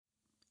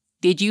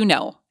Did you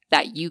know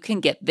that you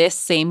can get this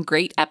same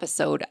great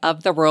episode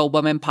of the Rural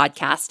Woman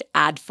podcast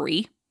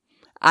ad-free?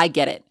 I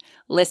get it.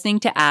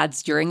 Listening to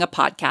ads during a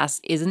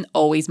podcast isn't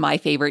always my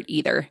favorite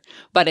either.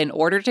 But in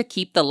order to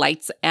keep the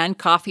lights and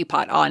coffee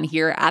pot on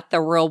here at the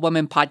Rural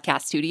Woman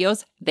Podcast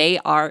Studios, they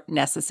are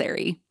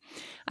necessary.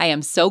 I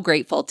am so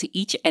grateful to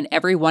each and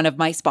every one of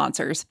my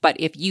sponsors, but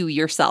if you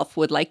yourself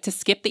would like to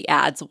skip the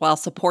ads while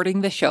supporting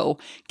the show,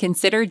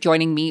 consider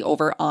joining me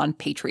over on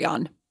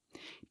Patreon.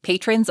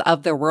 Patrons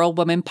of the Rural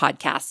Woman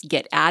Podcast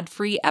get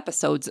ad-free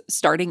episodes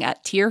starting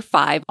at Tier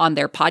 5 on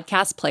their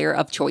podcast player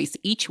of choice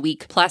each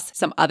week, plus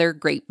some other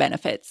great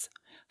benefits.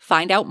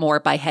 Find out more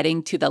by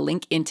heading to the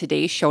link in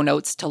today's show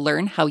notes to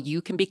learn how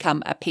you can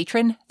become a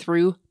patron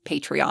through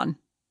Patreon.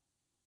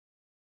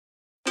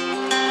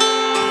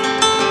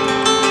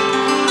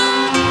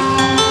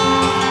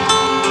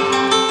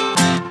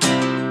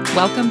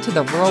 Welcome to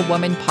the Rural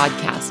Woman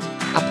Podcast,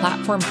 a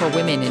platform for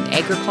women in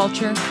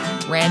agriculture,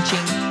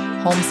 ranching,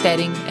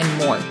 homesteading,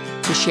 and more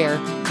to share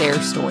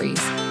their stories.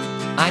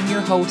 I'm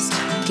your host,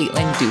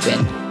 Caitlin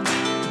Dubin.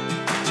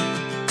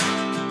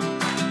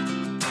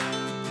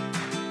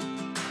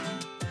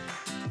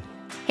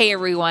 Hey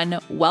everyone,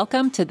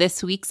 welcome to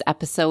this week's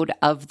episode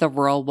of the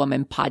Rural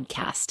Woman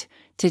Podcast.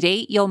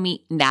 Today you'll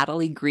meet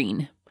Natalie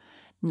Green.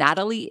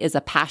 Natalie is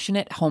a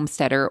passionate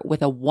homesteader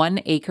with a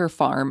 1-acre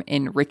farm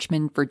in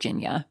Richmond,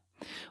 Virginia.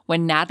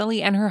 When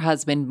Natalie and her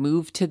husband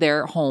moved to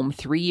their home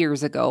 3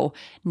 years ago,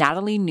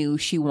 Natalie knew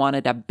she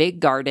wanted a big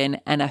garden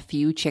and a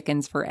few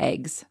chickens for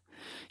eggs.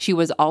 She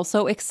was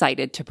also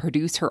excited to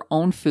produce her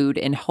own food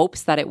in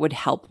hopes that it would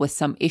help with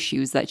some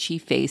issues that she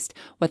faced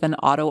with an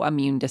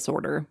autoimmune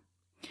disorder.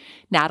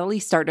 Natalie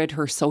started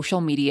her social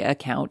media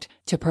account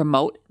to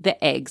promote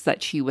the eggs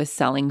that she was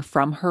selling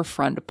from her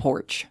front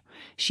porch.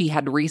 She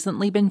had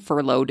recently been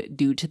furloughed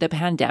due to the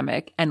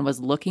pandemic and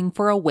was looking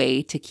for a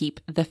way to keep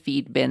the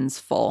feed bins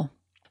full.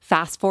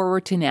 Fast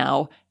forward to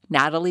now,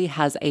 Natalie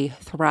has a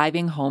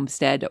thriving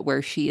homestead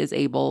where she is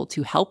able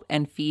to help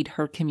and feed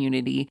her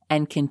community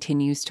and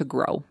continues to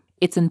grow.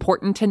 It's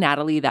important to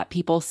Natalie that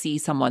people see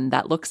someone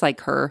that looks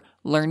like her,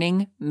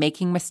 learning,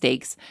 making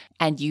mistakes,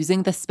 and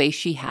using the space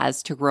she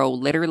has to grow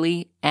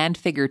literally and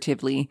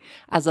figuratively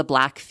as a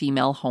Black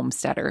female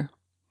homesteader.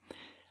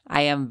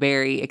 I am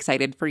very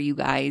excited for you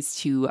guys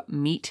to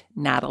meet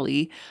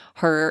Natalie.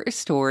 Her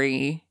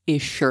story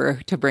is sure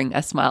to bring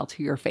a smile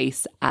to your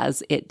face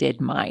as it did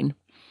mine.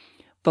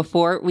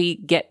 Before we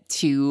get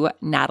to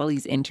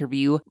Natalie's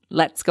interview,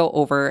 let's go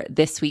over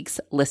this week's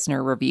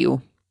listener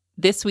review.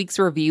 This week's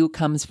review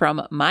comes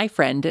from my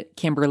friend,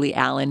 Kimberly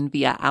Allen,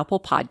 via Apple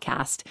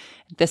Podcast.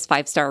 This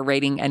 5-star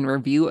rating and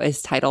review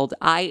is titled,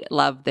 "I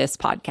love this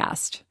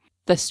podcast.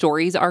 The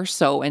stories are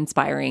so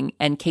inspiring,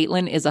 and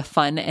Caitlin is a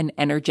fun and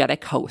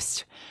energetic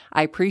host.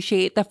 I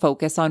appreciate the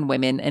focus on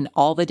women in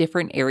all the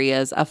different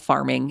areas of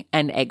farming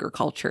and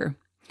agriculture."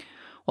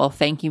 Well,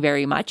 thank you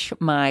very much,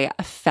 my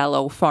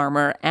fellow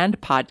farmer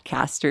and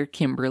podcaster,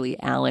 Kimberly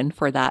Allen,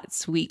 for that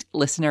sweet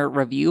listener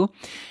review.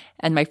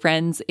 And my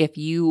friends, if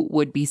you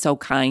would be so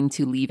kind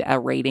to leave a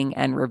rating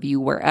and review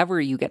wherever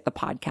you get the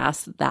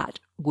podcast, that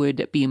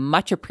would be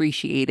much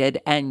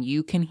appreciated, and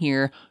you can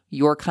hear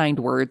your kind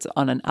words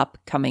on an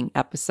upcoming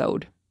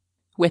episode.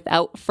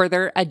 Without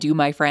further ado,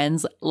 my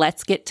friends,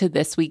 let's get to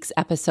this week's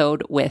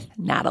episode with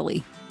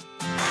Natalie.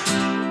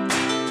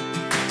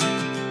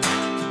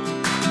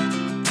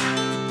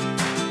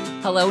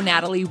 Hello,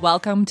 Natalie.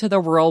 Welcome to the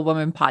Rural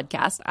Woman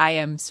Podcast. I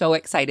am so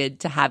excited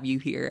to have you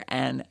here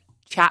and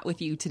chat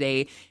with you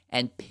today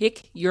and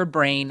pick your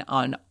brain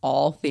on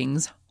all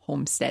things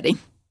homesteading.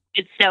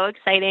 It's so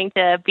exciting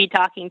to be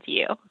talking to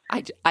you.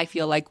 I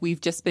feel like we've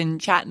just been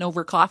chatting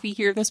over coffee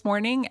here this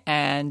morning,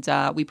 and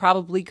we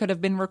probably could have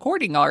been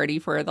recording already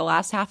for the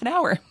last half an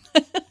hour.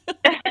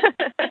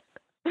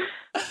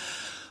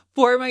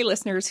 For my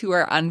listeners who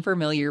are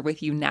unfamiliar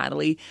with you,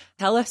 Natalie,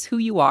 tell us who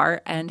you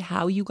are and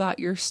how you got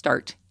your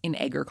start in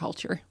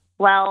agriculture.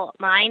 Well,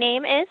 my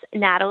name is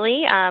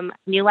Natalie.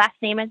 New last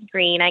name is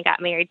Green. I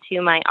got married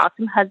to my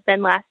awesome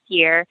husband last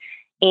year,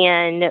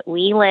 and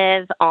we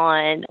live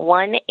on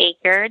 1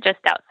 acre just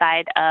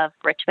outside of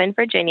Richmond,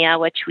 Virginia,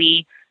 which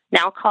we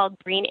now call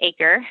Green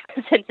Acre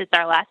since it's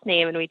our last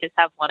name, and we just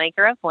have 1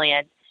 acre of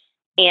land.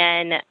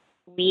 And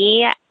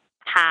we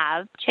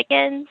have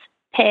chickens,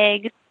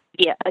 pigs,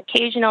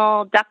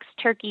 occasional ducks,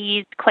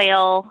 turkeys,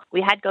 quail.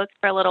 We had goats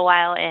for a little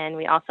while, and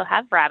we also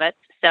have rabbits.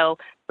 So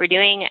we're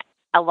doing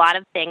a lot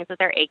of things with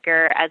our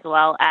acre as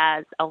well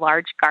as a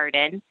large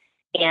garden.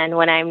 And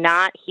when I'm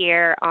not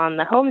here on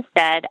the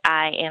homestead,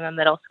 I am a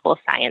middle school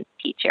science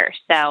teacher.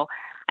 So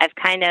I've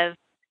kind of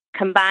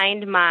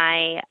combined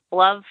my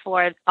love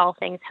for all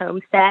things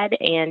homestead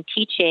and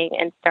teaching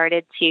and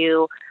started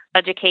to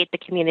educate the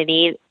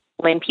community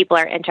when people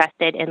are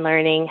interested in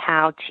learning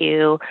how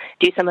to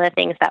do some of the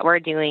things that we're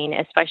doing,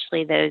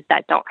 especially those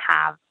that don't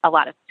have a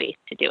lot of space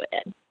to do it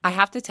in. I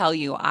have to tell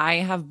you, I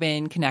have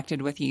been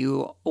connected with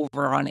you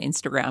over on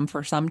Instagram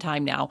for some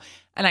time now,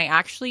 and I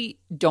actually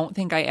don't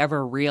think I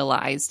ever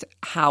realized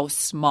how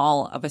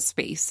small of a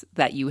space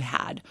that you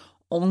had.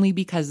 only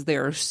because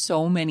there are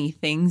so many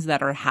things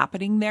that are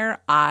happening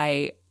there.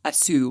 I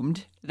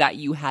assumed that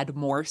you had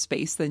more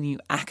space than you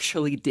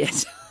actually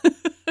did.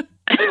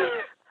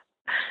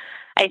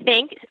 I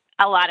think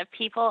a lot of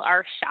people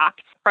are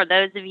shocked. For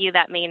those of you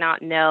that may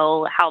not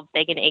know how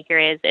big an acre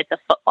is, it's a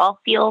football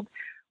field,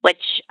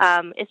 which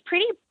is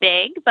pretty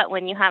big. But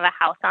when you have a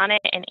house on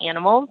it and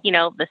animals,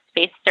 the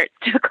space starts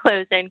to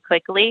close in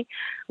quickly.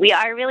 We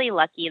are really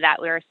lucky that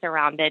we're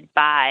surrounded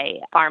by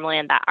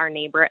farmland that our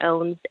neighbor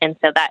owns. And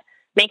so that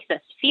makes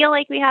us feel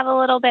like we have a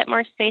little bit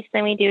more space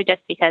than we do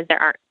just because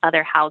there aren't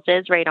other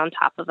houses right on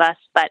top of us.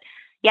 But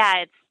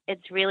yeah,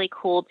 it's really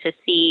cool to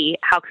see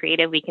how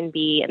creative we can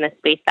be in the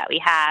space that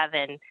we have.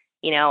 And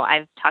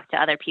I've talked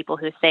to other people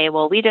who say,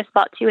 well, we just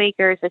bought 2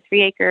 acres or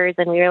 3 acres,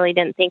 and we really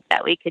didn't think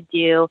that we could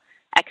do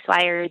X,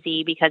 Y, or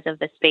Z because of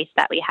the space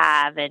that we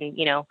have. And,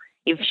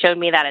 you've shown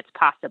me that it's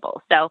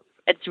possible. So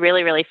it's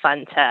really, really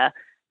fun to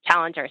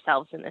challenge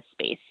ourselves in this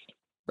space.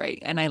 Right.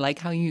 And I like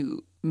how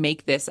you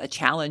make this a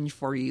challenge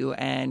for you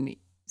and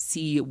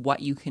see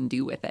what you can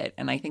do with it.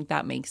 And I think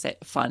that makes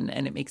it fun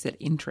and it makes it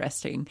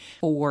interesting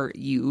for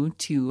you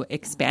to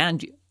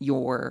expand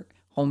your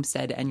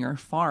homestead and your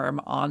farm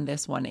on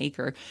this 1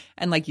 acre.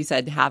 And like you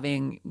said,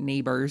 having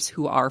neighbors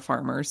who are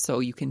farmers so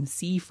you can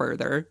see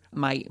further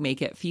might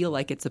make it feel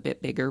like it's a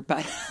bit bigger.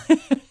 But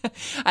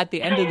at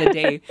the end of the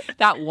day,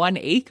 that 1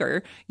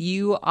 acre,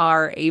 you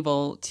are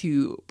able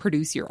to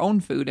produce your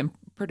own food and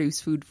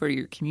produce food for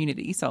your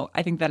community. So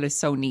I think that is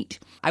so neat.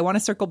 I want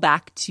to circle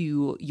back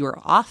to your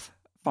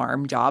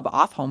off-farm job,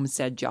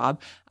 off-homestead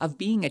job of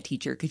being a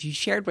teacher, because you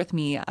shared with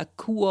me a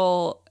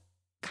cool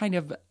kind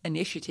of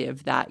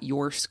initiative that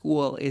your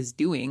school is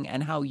doing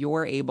and how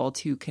you're able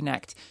to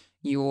connect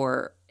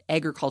your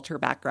agriculture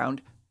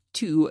background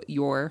to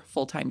your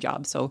full-time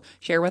job. So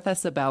share with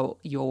us about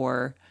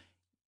your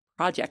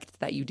project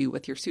that you do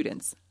with your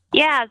students.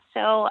 Yeah,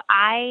 so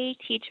I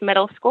teach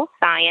middle school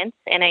science,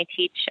 and I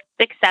teach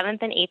 6th,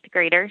 7th, and 8th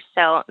graders.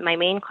 So my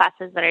main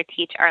classes that I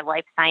teach are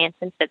life science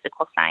and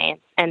physical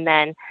science. And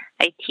then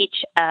I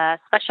teach a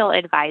special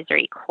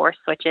advisory course,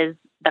 which is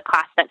the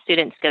class that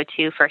students go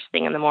to first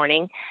thing in the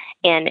morning.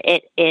 And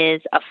it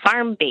is a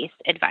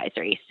farm-based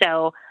advisory.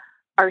 So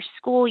our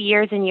school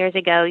years and years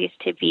ago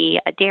used to be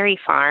a dairy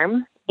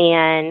farm.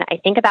 And I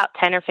think about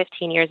 10 or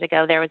 15 years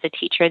ago, there was a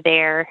teacher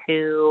there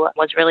who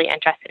was really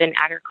interested in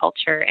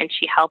agriculture, and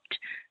she helped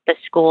the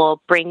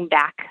school bring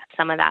back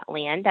some of that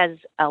land as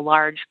a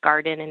large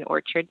garden and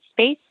orchard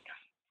space.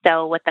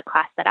 So with the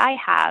class that I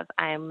have,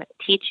 I'm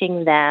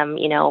teaching them,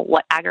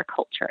 what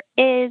agriculture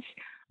is,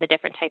 the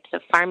different types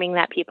of farming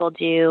that people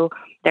do.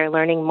 They're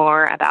learning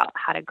more about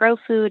how to grow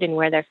food and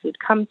where their food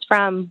comes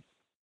from.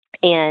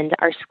 And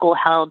our school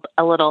held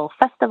a little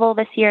festival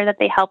this year that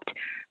they helped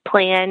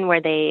plan,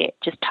 where they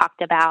just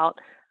talked about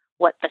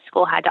what the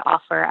school had to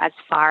offer as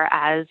far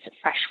as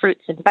fresh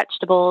fruits and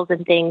vegetables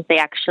and things. They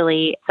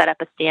actually set up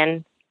a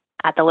stand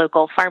at the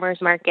local farmers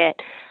market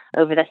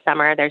over the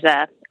summer. There's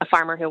a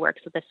farmer who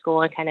works with the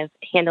school and kind of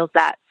handles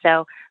that.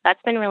 So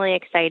that's been really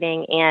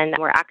exciting. And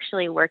we're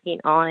actually working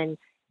on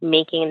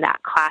making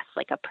that class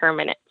like a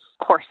permanent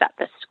course at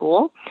the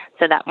school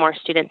so that more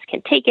students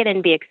can take it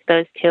and be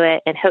exposed to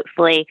it. And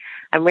hopefully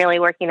I'm really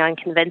working on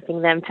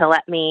convincing them to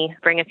let me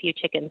bring a few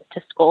chickens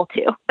to school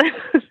too.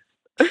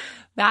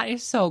 That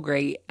is so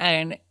great.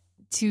 And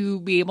to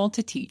be able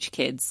to teach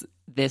kids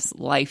this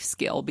life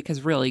skill,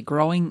 because really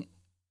growing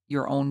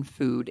your own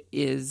food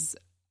is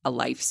a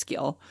life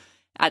skill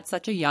at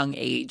such a young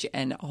age,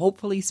 and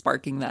hopefully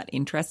sparking that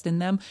interest in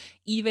them,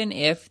 even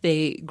if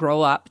they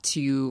grow up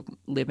to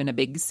live in a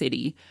big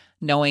city,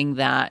 knowing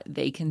that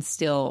they can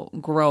still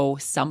grow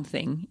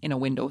something in a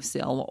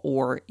windowsill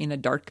or in a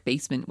dark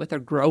basement with a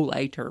grow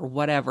light or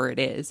whatever it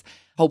is.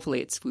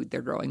 Hopefully it's food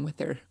they're growing with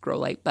their grow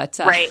light. But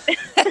right.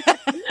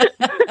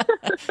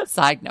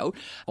 Side note,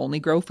 only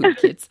grow food,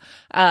 kids.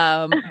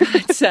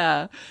 It's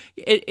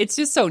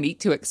just so neat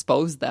to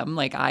expose them.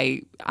 Like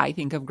I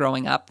think of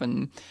growing up,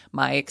 and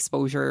my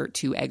exposure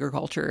to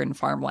agriculture and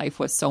farm life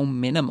was so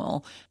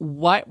minimal.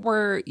 What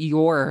were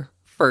your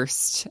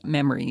first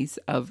memories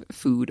of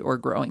food or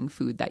growing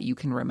food that you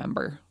can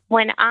remember?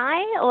 When I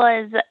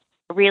was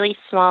really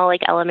small,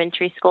 like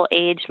elementary school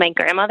age, my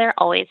grandmother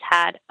always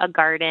had a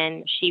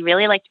garden. She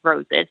really liked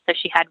roses, so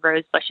she had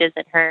rose bushes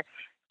in her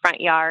front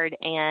yard,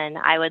 and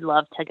I would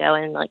love to go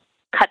and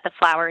cut the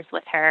flowers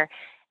with her.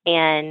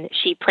 And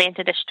she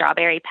planted a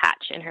strawberry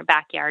patch in her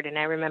backyard, and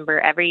I remember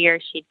every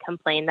year she'd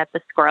complain that the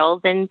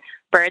squirrels and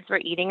birds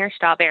were eating her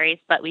strawberries,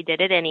 but we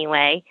did it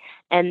anyway.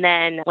 And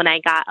then when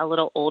I got a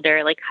little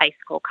older, like high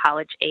school,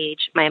 college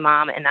age, my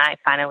mom and I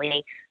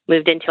finally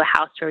moved into a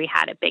house where we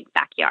had a big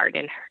backyard,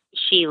 and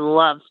she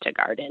loves to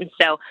garden.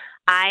 So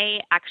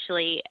I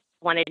actually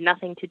wanted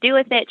nothing to do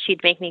with it.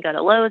 She'd make me go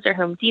to Lowe's or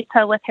Home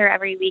Depot with her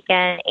every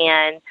weekend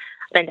and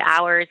spend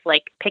hours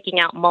picking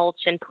out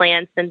mulch and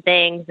plants and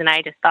things. And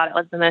I just thought it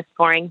was the most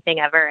boring thing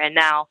ever. And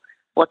now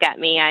look at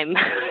me, I'm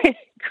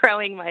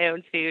growing my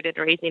own food and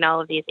raising all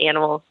of these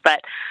animals.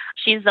 But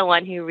she's the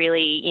one who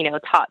really,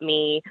 taught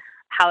me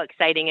how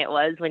exciting it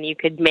was when you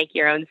could make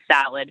your own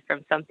salad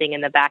from something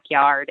in the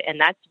backyard. And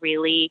that's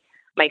really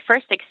my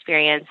first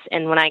experience.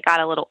 And when I got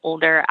a little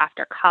older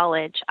after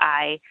college,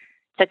 I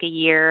took a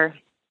year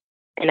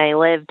and I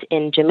lived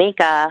in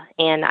Jamaica,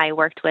 and I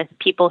worked with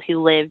people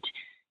who lived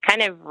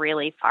kind of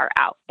really far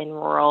out in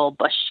rural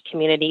bush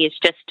communities,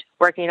 just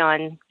working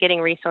on getting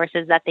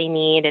resources that they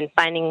need and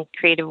finding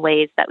creative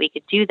ways that we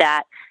could do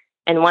that.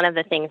 And one of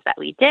the things that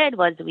we did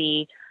was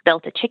we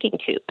built a chicken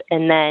coop,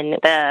 and then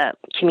the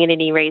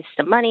community raised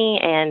some money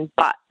and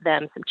bought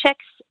them some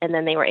chicks, and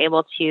then they were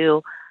able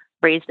to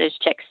raise those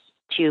chicks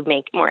to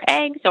make more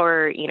eggs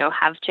or,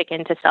 have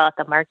chicken to sell at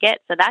the market.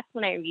 So that's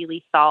when I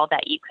really saw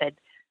that you could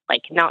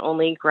not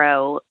only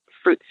grow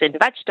fruits and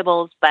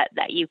vegetables, but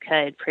that you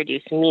could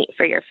produce meat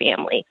for your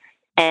family.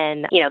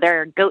 And,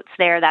 there are goats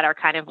there that are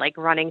kind of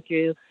running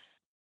through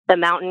the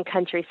mountain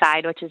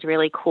countryside, which is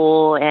really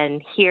cool.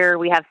 And here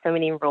we have so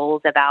many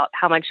rules about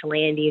how much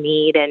land you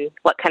need and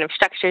what kind of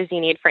structures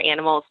you need for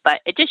animals.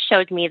 But it just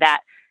showed me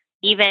that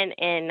even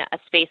in a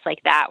space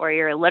like that, where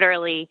you're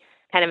literally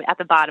kind of at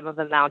the bottom of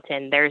a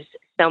mountain, there's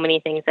so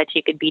many things that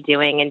you could be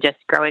doing and just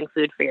growing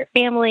food for your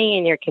family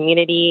and your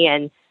community.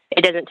 And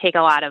it doesn't take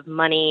a lot of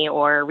money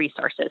or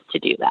resources to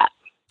do that.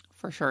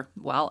 For sure.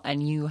 Well,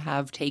 and you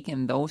have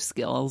taken those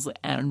skills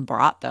and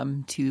brought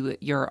them to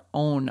your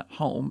own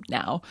home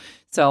now.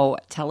 So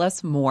tell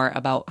us more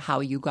about how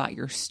you got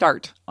your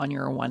start on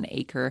your 1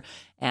 acre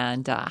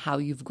and how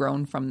you've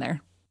grown from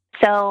there.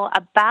 So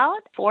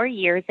about 4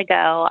 years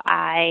ago,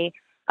 I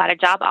got a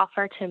job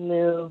offer to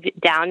move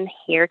down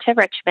here to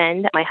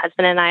Richmond. My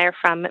husband and I are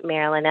from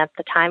Maryland. At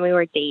the time we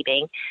were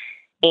dating.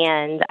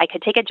 And I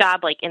could take a job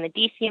in the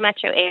DC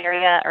metro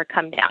area or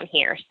come down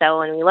here. So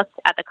when we looked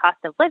at the cost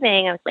of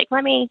living, I was like,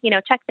 let me,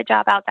 check the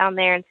job out down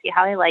there and see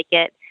how I like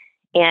it.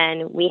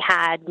 And we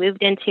had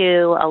moved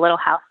into a little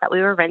house that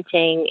we were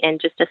renting in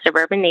just a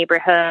suburban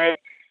neighborhood.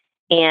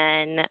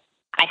 And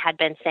I had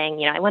been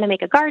saying, I want to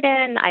make a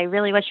garden. I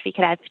really wish we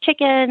could have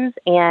chickens.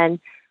 And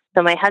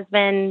so my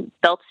husband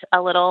built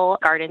a little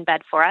garden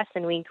bed for us,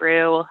 and we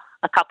grew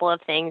a couple of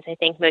things, I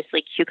think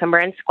mostly cucumber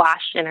and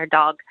squash, and our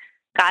dog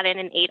got in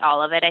and ate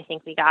all of it. I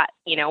think we got,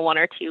 1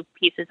 or 2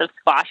 pieces of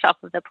squash off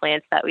of the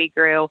plants that we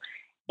grew.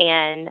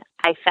 And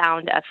I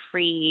found a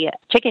free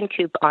chicken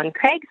coop on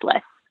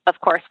Craigslist.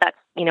 Of course, that's,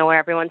 where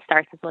everyone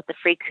starts is with the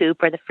free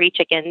coop or the free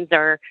chickens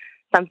or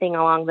something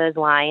along those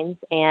lines.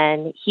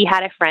 And he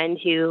had a friend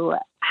who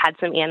had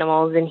some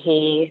animals, and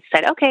he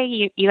said, okay,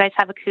 you guys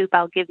have a coop.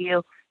 I'll give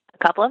you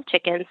a couple of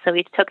chickens. So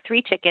we took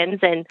 3 chickens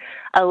and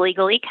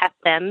illegally kept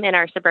them in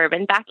our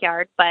suburban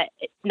backyard, but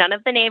none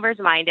of the neighbors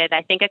minded.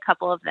 I think a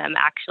couple of them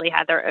actually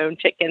had their own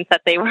chickens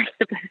that they weren't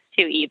supposed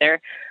to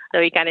either. So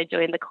we kind of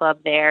joined the club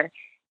there.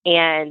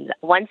 And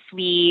once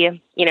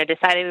we,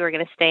 decided we were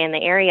going to stay in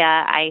the area,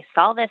 I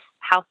saw this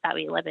house that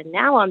we live in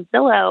now on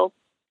Zillow,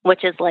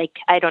 which is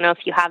I don't know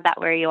if you have that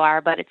where you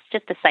are, but it's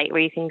just a site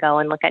where you can go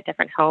and look at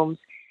different homes.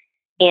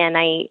 And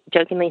I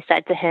jokingly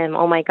said to him,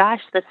 oh my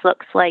gosh, this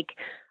looks like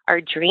our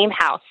dream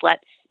house.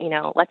 Let's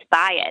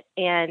buy it.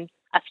 And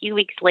a few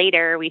weeks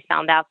later, we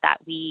found out that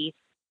we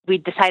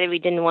decided we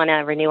didn't want to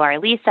renew our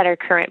lease at our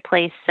current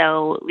place.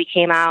 So we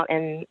came out,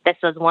 and this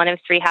was one of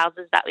 3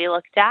 houses that we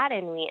looked at,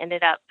 and we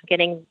ended up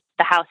getting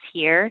the house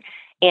here.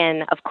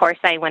 And of course,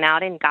 I went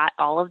out and got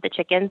all of the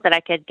chickens that I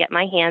could get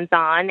my hands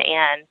on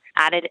and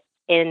added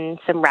in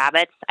some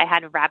rabbits. I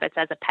had rabbits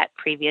as a pet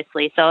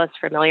previously, so I was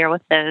familiar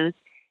with those.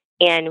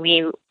 And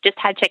we just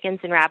had chickens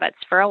and rabbits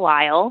for a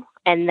while.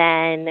 And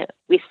then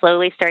we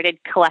slowly started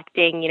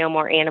collecting,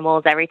 more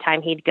animals. Every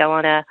time he'd go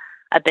on a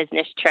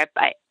business trip,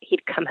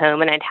 he'd come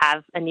home and I'd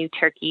have a new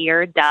turkey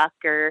or a duck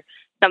or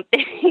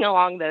something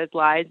along those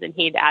lines. And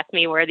he'd ask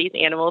me where these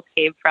animals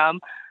came from.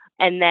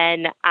 And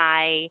then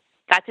I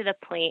got to the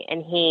point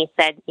and he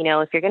said,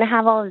 if you're going to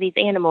have all of these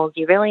animals,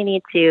 you really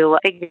need to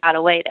figure out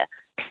a way to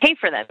pay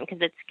for them because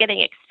it's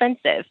getting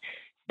expensive.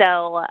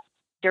 So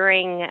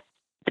during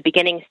the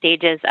beginning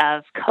stages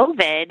of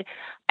COVID,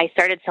 I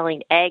started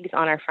selling eggs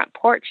on our front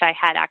porch. I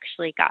had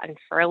actually gotten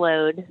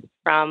furloughed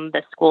from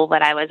the school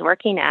that I was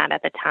working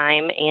at the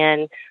time.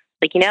 And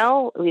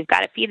we've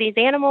got to feed these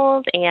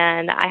animals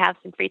and I have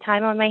some free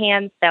time on my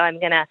hands. So I'm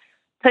going to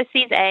post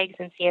these eggs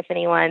and see if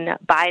anyone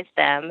buys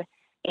them.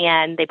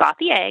 And they bought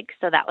the eggs.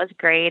 So that was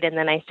great. And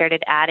then I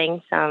started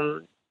adding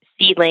some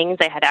seedlings.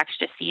 I had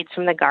extra seeds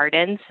from the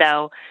garden.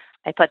 So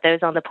I put those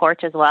on the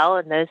porch as well.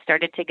 And those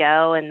started to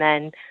go. And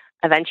then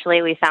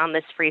eventually we found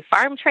this free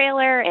farm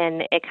trailer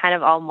and it kind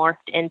of all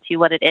morphed into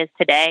what it is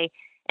today.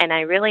 And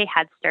I really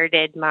had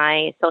started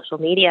my social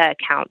media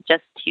account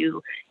just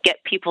to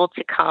get people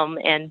to come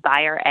and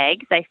buy our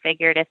eggs. I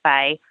figured if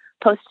I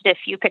posted a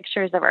few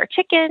pictures of our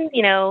chickens,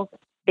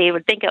 they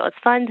would think it was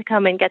fun to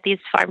come and get these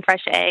farm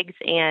fresh eggs.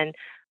 And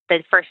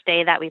the first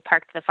day that we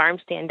parked the farm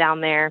stand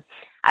down there,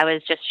 I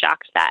was just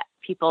shocked that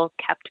people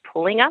kept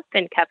pulling up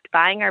and kept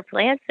buying our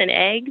plants and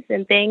eggs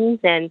and things.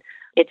 And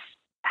it's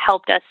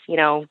helped us,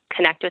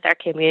 connect with our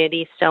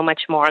community so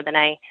much more than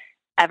I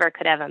ever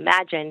could have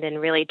imagined and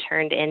really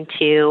turned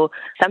into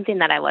something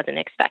that I wasn't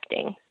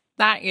expecting.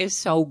 That is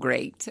so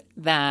great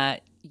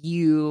that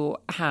you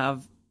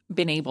have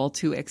been able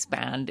to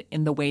expand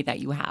in the way that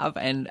you have.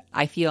 And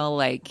I feel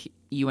like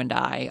you and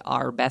I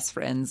are best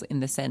friends in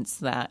the sense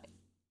that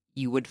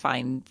you would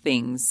find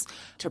things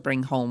to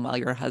bring home while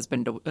your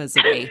husband was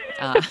away.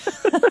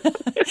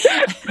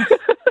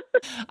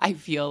 I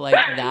feel like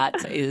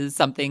that is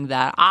something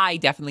that I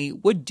definitely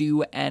would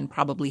do and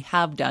probably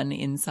have done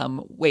in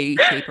some way,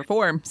 shape, or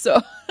form.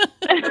 So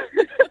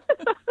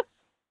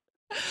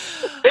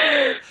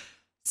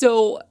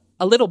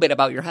a little bit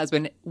about your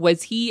husband.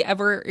 Was he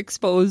ever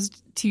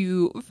exposed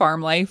to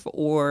farm life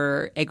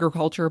or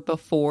agriculture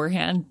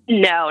beforehand?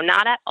 No,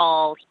 not at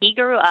all. He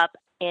grew up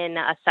in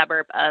a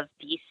suburb of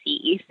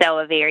DC, so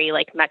a very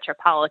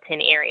metropolitan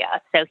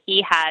area. So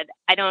I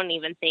don't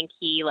even think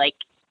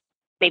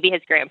maybe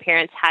his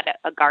grandparents had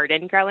a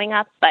garden growing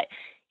up, but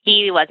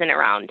he wasn't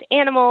around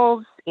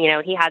animals.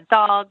 He had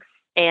dogs,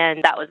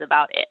 and that was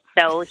about it.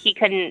 So he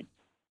couldn't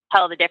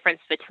tell the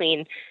difference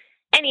between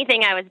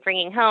anything I was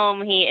bringing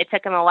home. It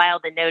took him a while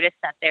to notice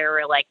that there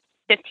were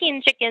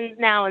 15 chickens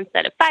now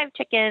instead of 5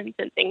 chickens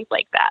and things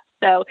like that.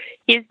 So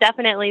he's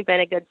definitely been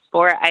a good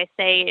sport. I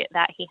say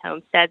that he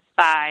homesteads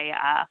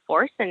by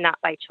force and not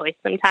by choice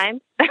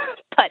sometimes,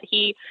 but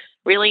he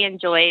really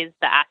enjoys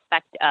the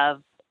aspect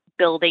of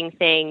building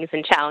things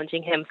and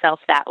challenging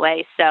himself that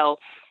way. So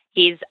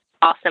he's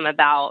awesome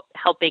about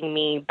helping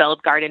me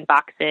build garden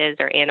boxes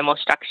or animal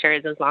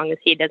structures as long as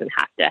he doesn't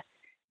have to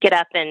get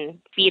up and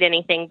feed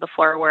anything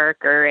before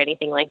work or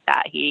anything like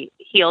that.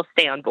 He'll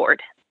stay on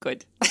board.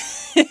 Good.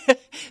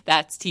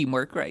 That's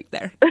teamwork right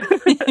there.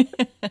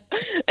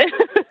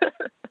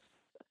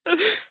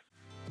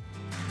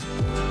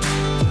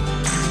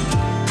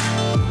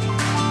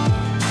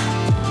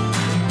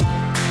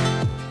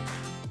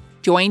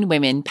 Join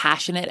women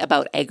passionate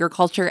about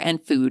agriculture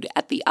and food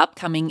at the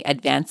upcoming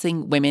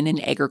Advancing Women in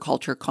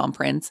Agriculture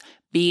Conference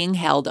being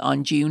held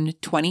on June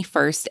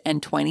 21st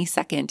and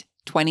 22nd,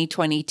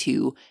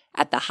 2022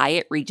 at the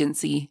Hyatt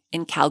Regency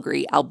in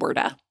Calgary,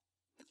 Alberta.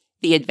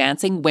 The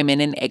Advancing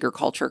Women in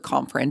Agriculture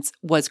Conference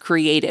was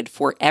created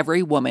for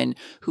every woman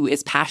who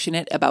is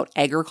passionate about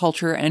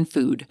agriculture and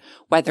food,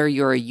 whether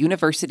you're a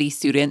university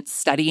student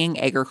studying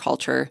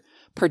agriculture,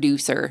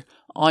 producer,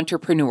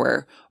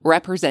 entrepreneur,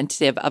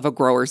 representative of a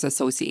growers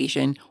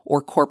association, or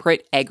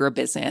corporate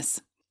agribusiness.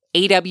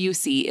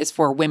 AWC is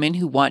for women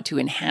who want to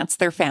enhance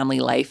their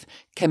family life,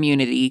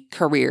 community,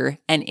 career,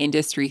 and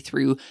industry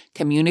through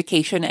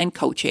communication and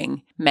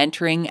coaching,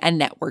 mentoring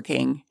and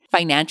networking,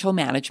 financial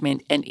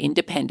management and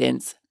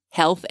independence,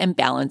 health and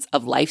balance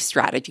of life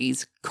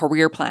strategies,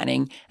 career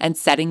planning, and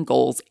setting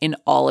goals in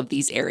all of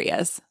these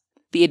areas.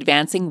 The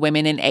Advancing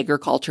Women in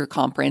Agriculture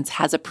Conference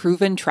has a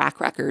proven track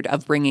record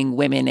of bringing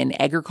women in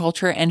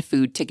agriculture and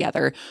food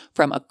together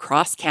from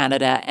across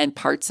Canada and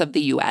parts of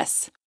the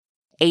U.S.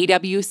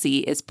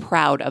 AWC is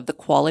proud of the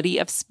quality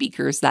of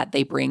speakers that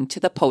they bring to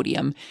the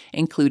podium,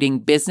 including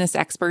business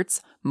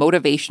experts,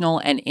 motivational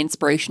and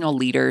inspirational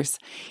leaders,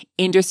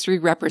 industry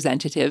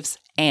representatives,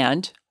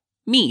 and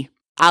me.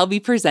 I'll be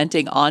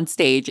presenting on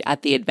stage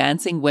at the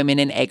Advancing Women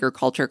in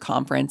Agriculture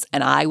Conference,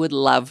 and I would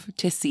love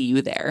to see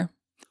you there.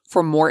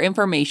 For more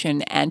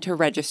information and to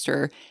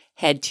register,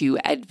 head to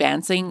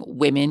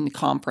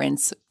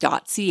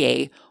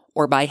advancingwomenconference.ca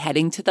or by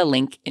heading to the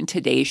link in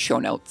today's show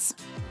notes.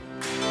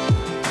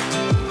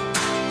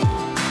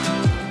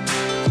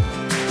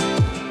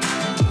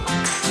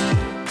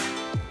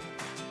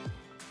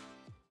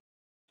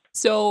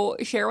 So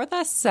share with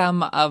us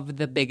some of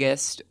the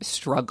biggest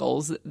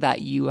struggles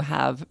that you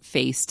have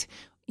faced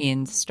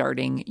in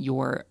starting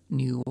your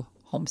new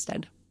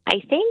homestead. I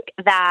think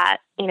that,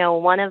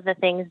 one of the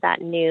things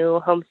that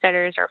new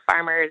homesteaders or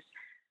farmers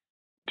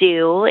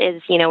do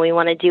is, we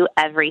want to do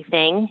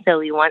everything. So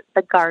we want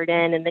the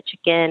garden and the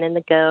chicken and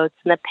the goats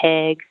and the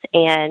pigs.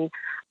 And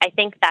I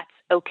think that's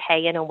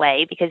okay in a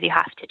way because you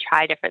have to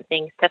try different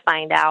things to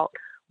find out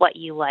what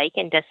you like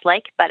and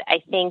dislike. But I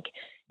think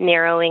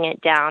narrowing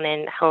it down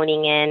and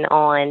honing in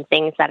on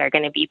things that are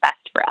going to be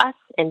best for us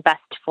and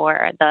best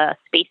for the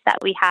space that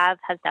we have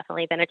has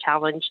definitely been a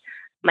challenge.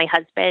 My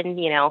husband,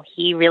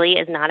 he really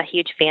is not a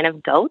huge fan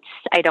of goats.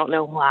 I don't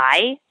know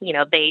why.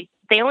 They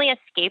only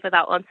escape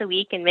about once a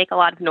week and make a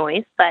lot of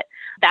noise, but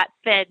that's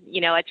been,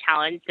 a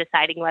challenge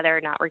deciding whether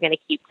or not we're going to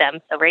keep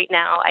them. So right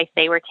now I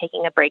say we're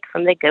taking a break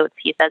from the goats.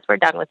 He says we're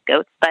done with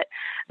goats, but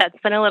that's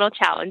been a little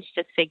challenge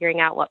just figuring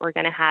out what we're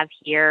going to have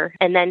here.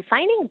 And then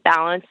finding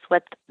balance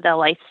with the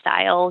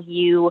lifestyle.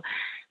 You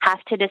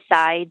have to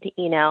decide,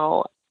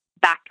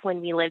 back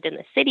when we lived in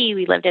the city,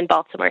 we lived in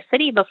Baltimore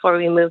City before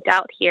we moved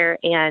out here,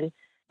 and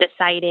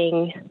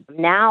deciding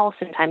now,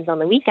 sometimes on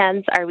the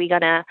weekends, are we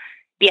going to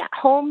be at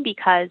home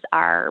because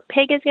our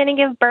pig is going to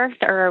give birth,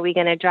 or are we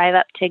going to drive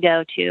up to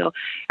go to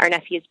our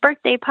nephew's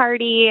birthday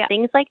party?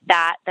 Things like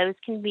that. That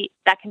can be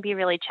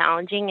really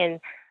challenging, and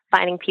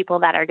finding people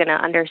that are going to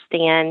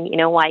understand,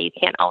 why you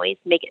can't always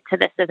make it to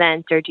this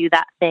event or do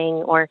that thing.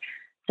 Or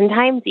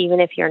sometimes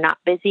even if you're not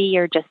busy,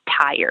 you're just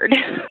tired.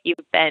 You've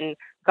been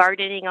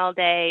gardening all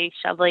day,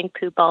 shoveling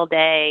poop all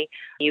day.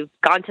 You've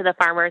gone to the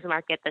farmer's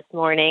market this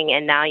morning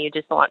and now you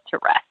just want to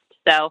rest.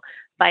 So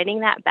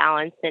finding that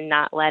balance and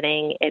not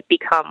letting it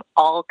become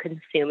all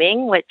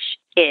consuming, which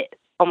it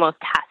almost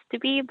has to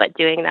be, but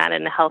doing that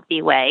in a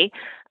healthy way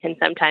can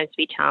sometimes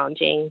be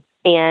challenging.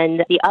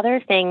 And the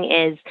other thing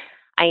is,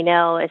 I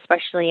know,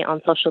 especially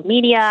on social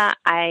media,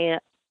 I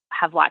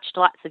have watched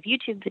lots of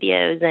YouTube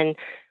videos, and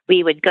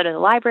we would go to the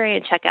library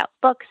and check out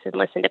books and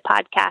listen to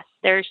podcasts.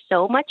 There's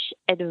so much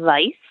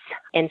advice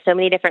and so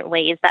many different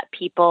ways that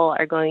people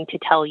are going to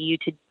tell you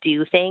to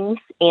do things,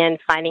 and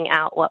finding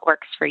out what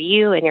works for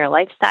you and your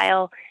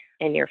lifestyle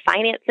and your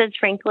finances,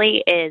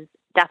 frankly, is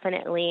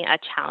definitely a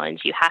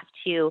challenge. You have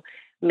to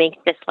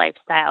make this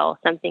lifestyle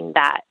something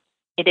that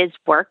it is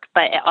work,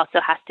 but it also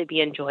has to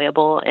be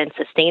enjoyable and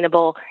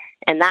sustainable.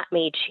 And that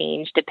may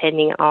change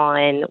depending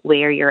on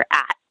where you're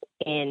at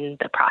in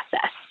the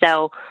process.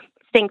 So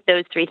I think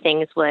those three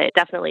things would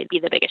definitely be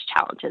the biggest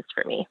challenges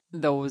for me.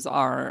 Those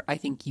are, I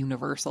think,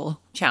 universal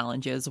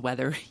challenges,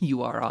 whether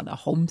you are on a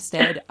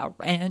homestead, a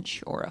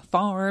ranch, or a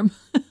farm.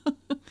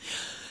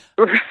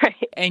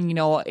 Right. And, you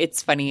know,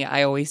 it's funny.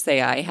 I always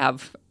say I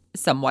have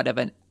somewhat of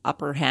an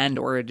upper hand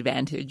or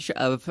advantage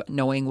of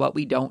knowing what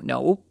we don't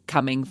know,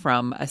 coming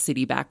from a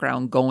city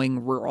background,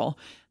 going rural,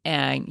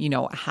 and, you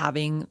know,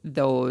 having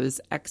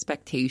those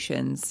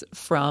expectations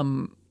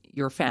from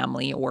your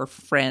family or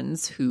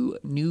friends who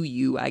knew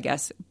you, I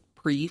guess,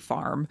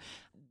 pre-farm.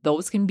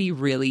 Those can be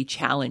really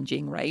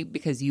challenging, right?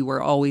 Because you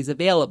were always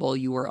available,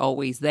 you were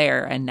always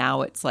there. And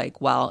now it's like,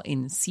 well,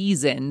 in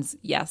seasons,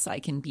 yes, I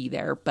can be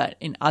there, but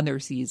in other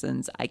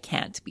seasons, I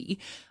can't be.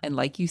 And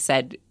like you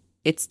said,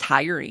 it's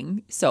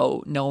tiring.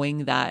 So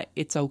knowing that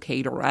it's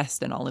okay to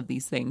rest and all of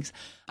these things,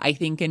 I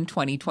think in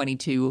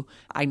 2022,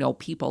 I know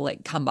people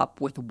like come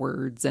up with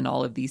words and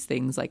all of these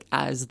things like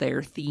as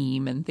their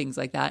theme and things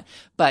like that.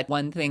 But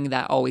one thing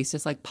that always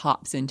just like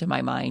pops into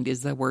my mind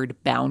is the word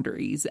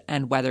boundaries,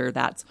 and whether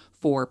that's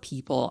for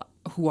people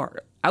who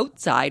are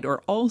outside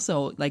or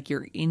also like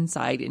your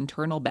inside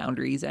internal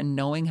boundaries, and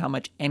knowing how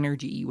much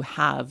energy you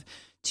have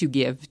to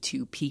give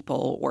to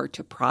people or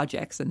to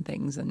projects and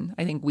things. And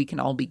I think we can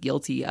all be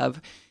guilty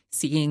of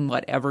seeing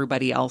what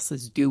everybody else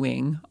is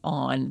doing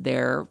on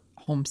their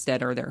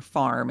homestead or their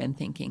farm and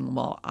thinking,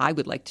 well, I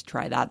would like to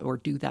try that or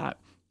do that.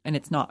 And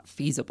it's not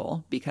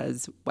feasible,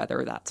 because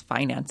whether that's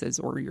finances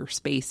or your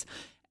space,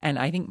 and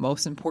I think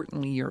most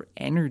importantly, your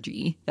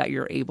energy that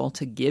you're able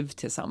to give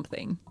to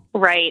something.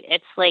 Right.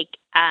 It's like,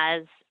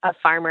 as a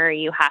farmer,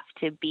 you have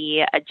to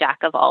be a jack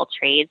of all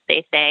trades,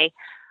 they say.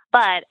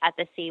 But at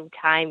the same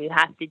time, you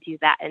have to do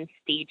that in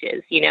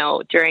stages. You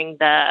know, during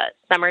the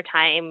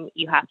summertime,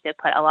 you have to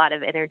put a lot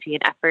of energy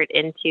and effort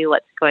into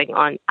what's going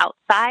on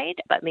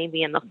outside. But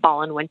maybe in the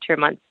fall and winter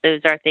months,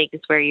 those are things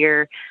where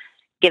you're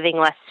giving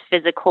less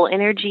physical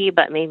energy,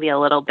 but maybe a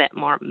little bit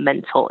more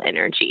mental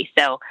energy.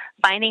 So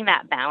finding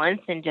that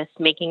balance and just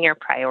making your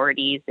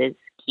priorities is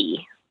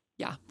key.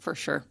 Yeah, for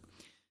sure.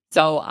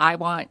 So I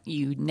want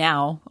you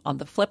now, on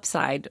the flip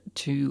side,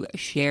 to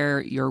share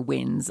your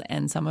wins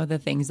and some of the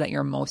things that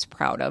you're most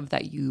proud of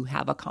that you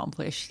have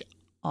accomplished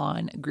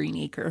on Green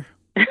Acre.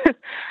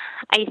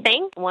 I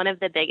think one of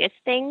the biggest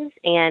things,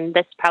 and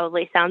this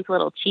probably sounds a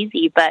little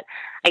cheesy, but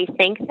I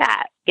think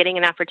that getting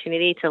an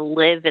opportunity to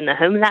live in the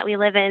home that we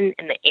live in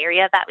the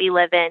area that we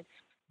live in,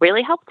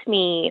 really helped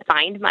me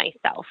find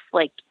myself.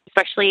 Like,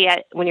 especially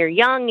when you're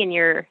young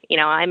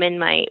and I'm in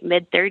my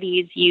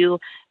mid-30s, you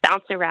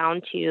bounce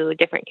around to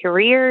different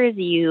careers,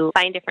 you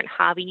find different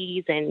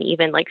hobbies and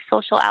even like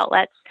social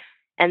outlets.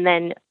 And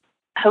then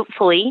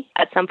hopefully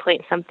at some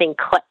point something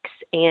clicks,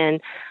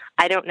 and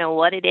I don't know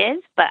what it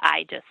is, but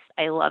I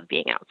love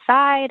being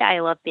outside.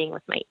 I love being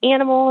with my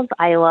animals.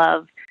 I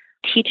love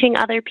teaching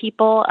other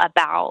people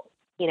about,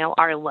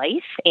 our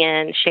life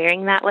and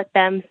sharing that with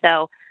them.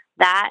 So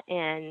that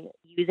and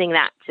using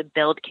that to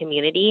build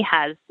community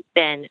has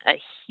been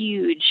a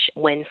huge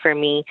win for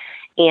me.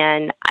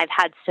 And I've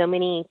had so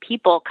many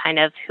people kind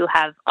of who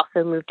have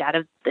also moved out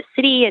of the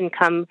city and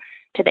come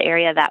to the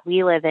area that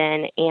we live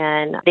in,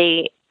 and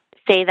they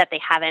say that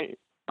they haven't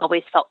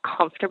always felt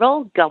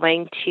comfortable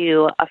going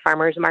to a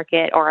farmer's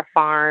market or a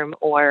farm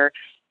or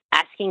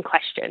asking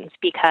questions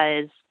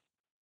because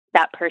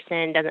that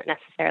person doesn't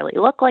necessarily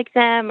look like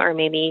them, or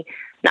maybe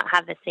not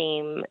have the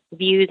same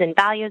views and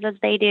values as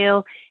they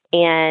do.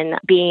 And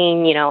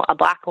being, a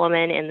Black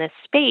woman in this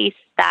space,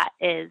 that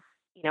is,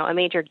 a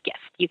major gift.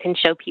 You can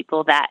show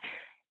people that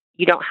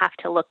you don't have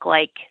to look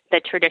like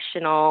the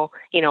traditional,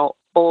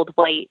 old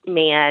white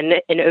man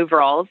in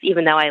overalls,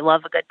 even though I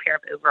love a good pair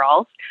of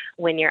overalls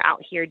when you're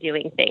out here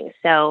doing things.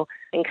 So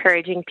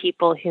encouraging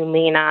people who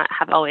may not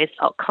have always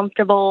felt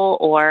comfortable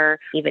or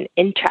even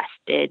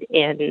interested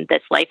in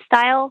this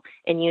lifestyle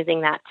and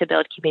using that to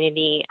build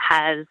community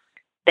has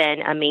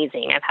been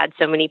amazing. I've had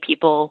so many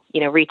people,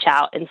 reach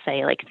out and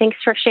say, like, thanks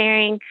for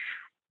sharing.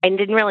 I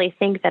didn't really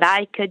think that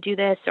I could do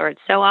this, or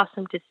it's so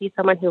awesome to see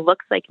someone who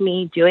looks like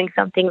me doing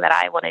something that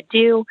I want to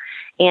do.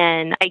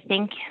 And I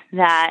think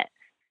that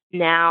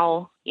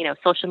now,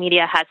 social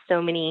media has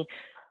so many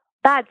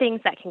bad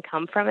things that can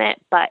come from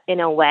it, but in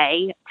a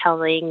way,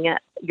 telling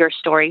your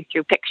story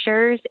through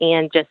pictures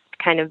and just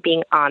kind of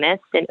being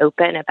honest and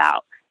open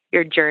about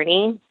your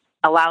journey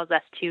allows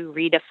us to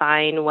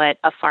redefine what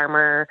a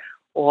farmer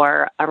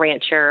or a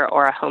rancher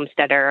or a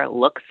homesteader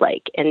looks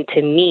like. And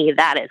to me,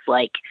 that is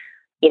like,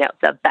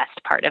 the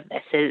best part of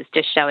this is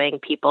just showing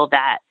people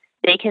that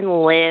they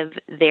can live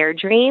their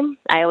dream.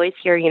 I always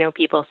hear,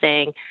 people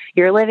saying,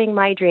 "You're living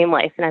my dream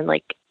life." And I'm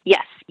like,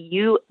 yes,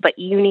 but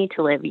you need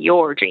to live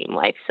your dream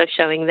life. So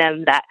showing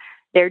them that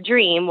their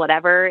dream,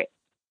 whatever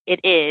it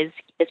is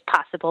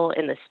possible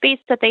in the space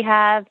that they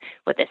have,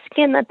 with the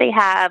skin that they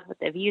have, with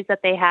the views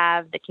that they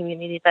have, the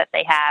community that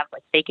they have,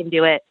 like they can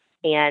do it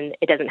and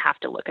it doesn't have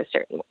to look a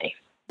certain way.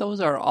 Those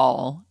are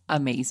all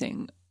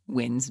amazing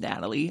wins,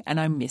 Natalie. And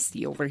I'm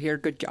Misty over here.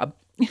 Good job.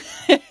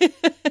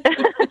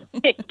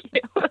 Thank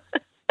you.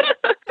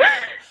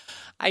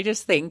 I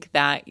just think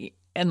that,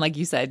 and like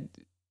you said,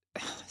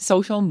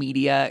 social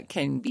media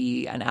can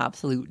be an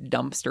absolute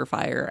dumpster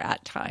fire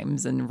at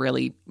times, and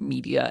really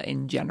media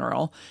in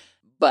general.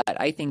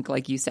 But I think,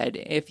 like you said,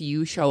 if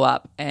you show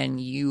up and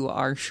you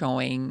are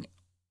showing,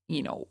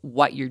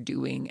 what you're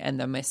doing and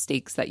the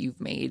mistakes that you've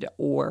made,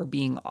 or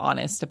being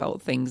honest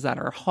about things that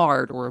are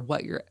hard or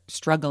what you're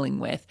struggling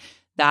with,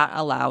 that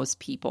allows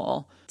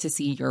people to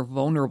see your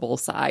vulnerable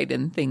side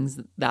and things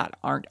that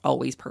aren't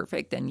always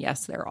perfect. And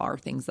yes, there are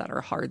things that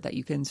are hard that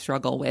you can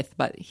struggle with,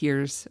 but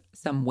here's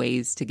some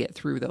ways to get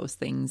through those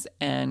things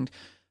and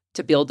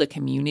to build a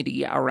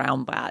community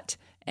around that,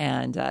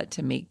 and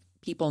to make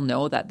people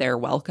know that they're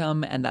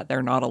welcome and that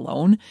they're not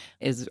alone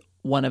is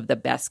one of the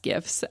best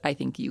gifts I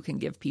think you can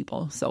give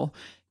people. So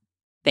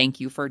thank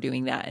you for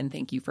doing that, and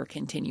thank you for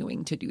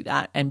continuing to do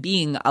that and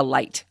being a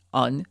light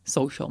on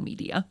social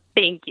media.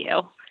 Thank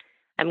you.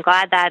 I'm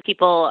glad that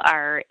people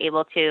are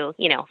able to,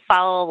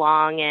 follow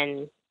along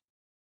and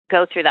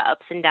go through the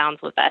ups and downs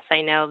with us.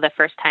 I know the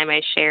first time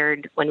I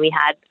shared when we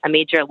had a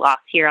major loss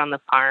here on the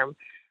farm,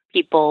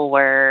 people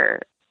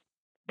were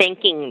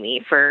thanking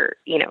me for,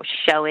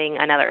 showing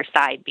another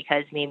side,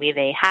 because maybe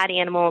they had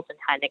animals and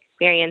hadn't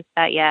experienced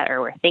that yet,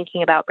 or were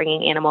thinking about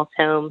bringing animals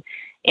home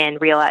and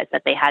realized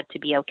that they had to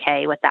be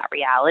okay with that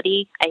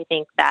reality. I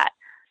think that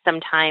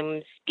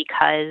sometimes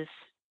because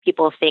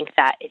people think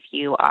that if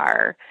you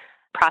are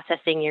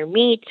processing your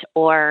meat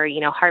or,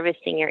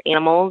 harvesting your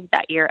animals,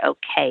 that you're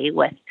okay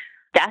with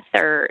death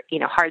or,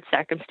 hard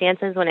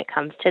circumstances when it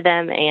comes to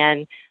them.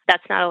 And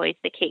that's not always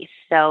the case.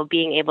 So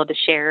being able to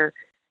share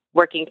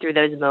working through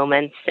those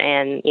moments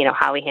and,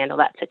 how we handle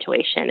that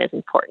situation is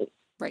important.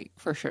 Right,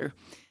 for sure.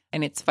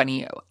 And it's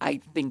funny,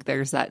 I think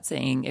there's that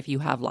saying, if you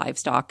have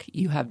livestock,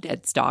 you have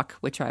dead stock,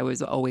 which I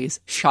was always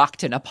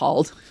shocked and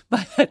appalled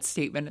by that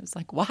statement. It's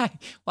like, why?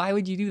 Why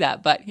would you do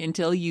that? But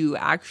until you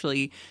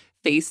actually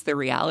face the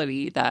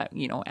reality that,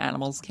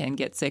 animals can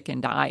get sick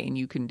and die, and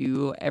you can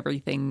do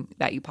everything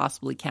that you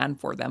possibly can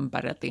for them.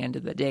 But at the end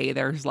of the day,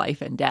 there's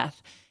life and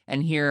death.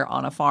 And here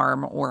on a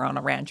farm or on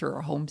a ranch or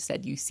a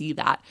homestead, you see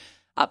that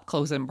up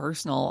close and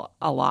personal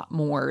a lot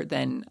more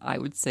than I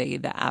would say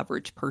the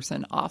average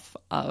person off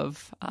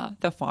of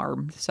the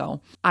farm.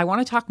 So I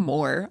want to talk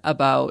more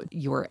about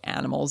your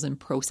animals and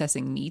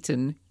processing meat,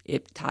 and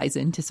it ties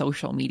into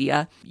social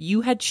media.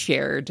 You had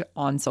shared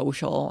on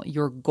social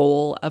your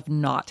goal of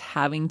not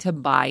having to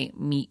buy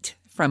meat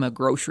from a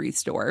grocery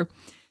store.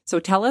 So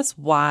tell us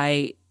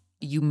why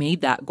you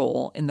made that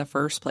goal in the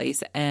first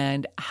place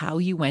and how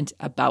you went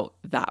about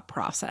that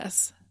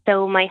process.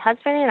 So my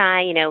husband and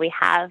I, we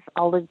have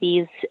all of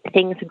these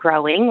things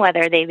growing,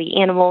 whether they be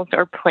animals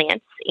or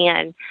plants.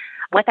 And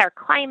with our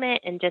climate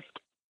and just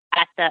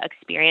at the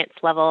experience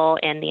level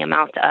and the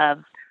amount of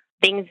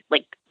things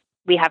like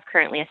we have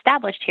currently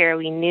established here,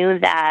 we knew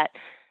that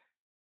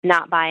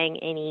not buying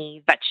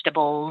any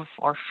vegetables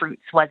or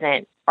fruits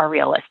wasn't a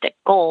realistic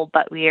goal,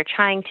 but we are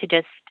trying to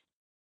just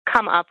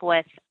come up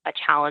with a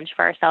challenge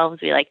for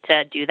ourselves. We like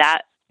to do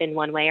that in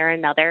one way or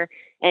another.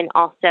 And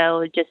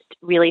also just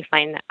really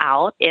find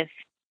out if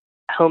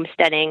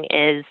homesteading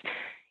is,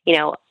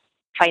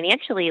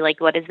 financially,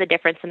 like what is the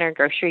difference in our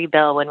grocery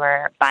bill when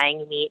we're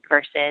buying meat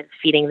versus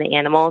feeding the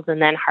animals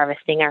and then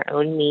harvesting our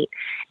own meat.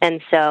 And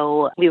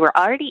so we were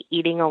already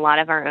eating a lot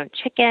of our own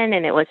chicken,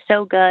 and it was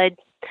so good.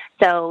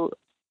 So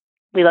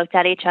we looked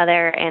at each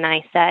other and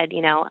I said,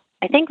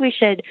 I think we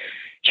should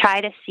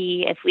try to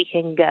see if we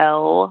can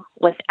go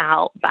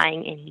without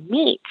buying any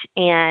meat.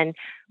 And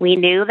we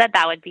knew that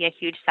that would be a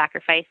huge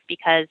sacrifice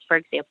because, for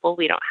example,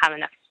 we don't have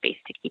enough space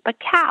to keep a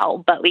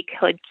cow, but we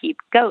could keep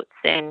goats,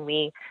 and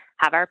we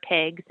have our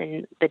pigs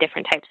and the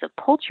different types of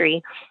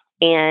poultry.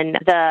 And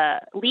the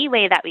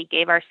leeway that we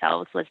gave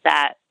ourselves was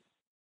that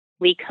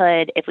we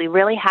could, if we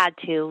really had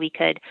to, we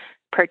could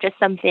purchase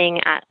something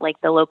at like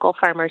the local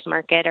farmer's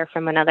market or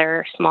from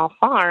another small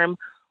farm,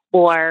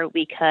 or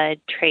we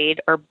could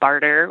trade or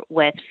barter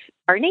with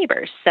our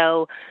neighbors.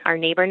 So our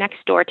neighbor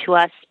next door to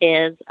us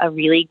is a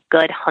really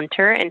good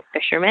hunter and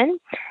fisherman,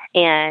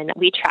 And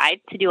we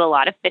tried to do a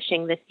lot of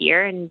fishing this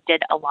year and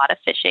did a lot of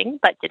fishing,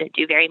 but didn't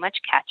do very much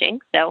catching.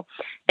 So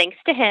thanks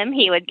to him,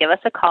 he would give us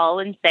a call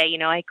and say,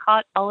 I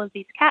caught all of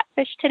these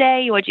catfish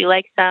today. Would you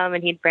like some?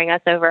 And he'd bring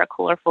us over a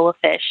cooler full of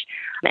fish.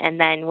 And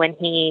then when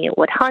he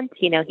would hunt,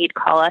 he'd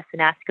call us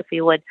and ask if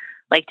we would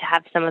like to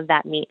have some of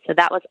that meat. So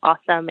that was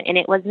awesome. And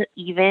it wasn't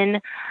even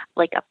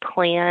like a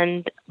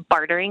planned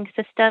bartering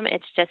system.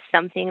 It's just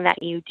something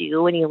that you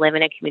do when you live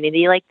in a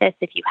community like this.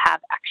 If you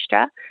have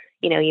extra,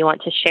 you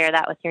want to share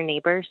that with your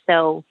neighbors.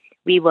 So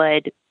we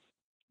would,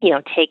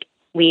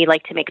 we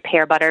like to make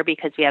pear butter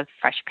because we have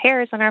fresh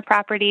pears on our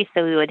property.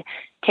 So we would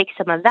take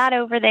some of that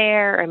over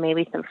there, or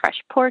maybe some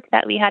fresh pork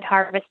that we had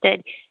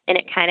harvested. And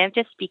it kind of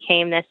just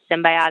became this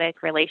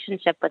symbiotic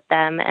relationship with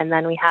them. And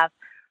then we have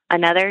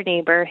another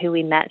neighbor who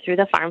we met through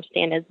the farm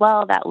stand as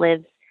well that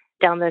lives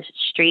down the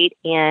street,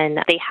 and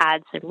they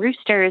had some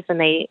roosters and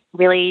they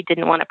really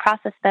didn't want to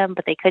process them,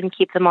 but they couldn't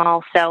keep them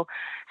all. So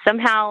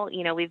somehow,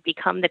 we've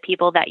become the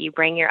people that you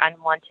bring your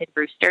unwanted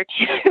rooster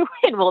to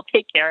and we'll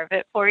take care of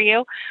it for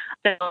you.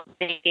 So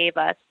they gave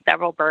us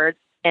several birds,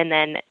 and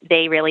then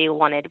they really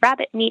wanted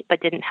rabbit meat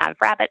but didn't have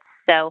rabbits.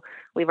 So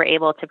we were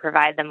able to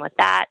provide them with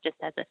that just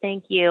as a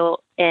thank you.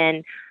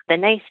 And the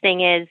nice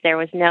thing is there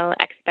was no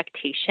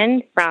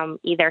expectation from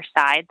either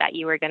side that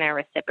you were going to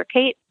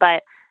reciprocate.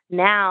 But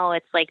now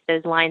it's like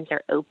those lines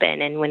are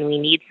open. And when we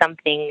need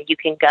something, you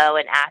can go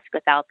and ask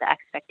without the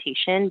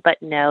expectation,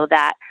 but know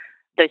that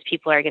those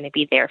people are going to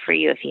be there for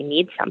you if you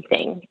need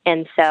something.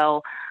 And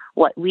so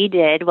what we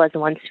did was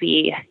once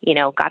we,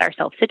 got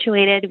ourselves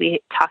situated, we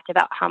talked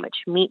about how much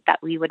meat that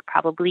we would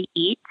probably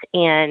eat.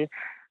 And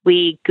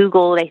we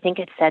Googled, I think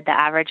it said the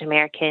average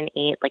American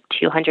ate like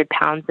 200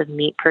 pounds of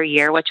meat per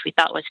year, which we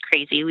thought was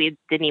crazy. We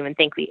didn't even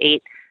think we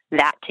ate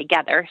that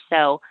together.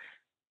 So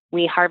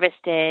we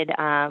harvested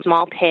a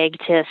small pig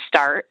to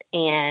start,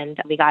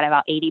 and we got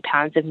about 80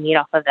 pounds of meat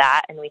off of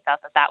that. And we thought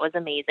that was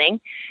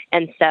amazing.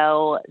 And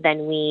so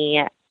then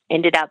we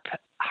ended up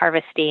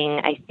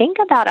harvesting, I think,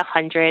 about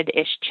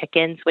 100-ish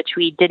chickens, which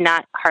we did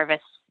not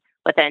harvest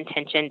with the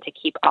intention to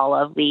keep all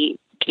of. We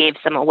gave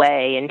some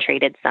away and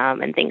traded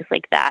some and things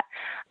like that.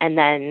 And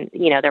then,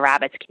 the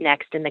rabbits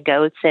next and the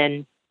goats.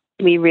 And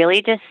we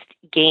really just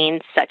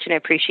gained such an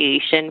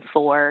appreciation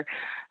for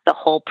the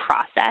whole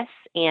process.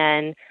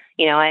 And,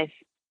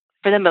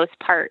 for the most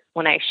part,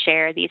 when I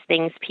share these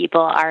things,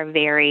 people are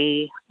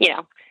very,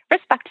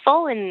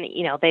 respectful. And,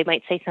 they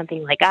might say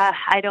something like,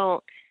 I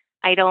don't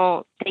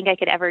think I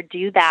could ever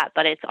do that,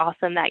 but it's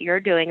awesome that you're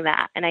doing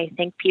that. And I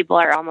think people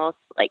are almost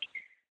like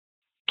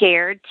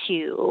scared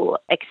to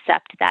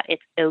accept that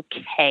it's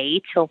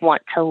okay to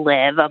want to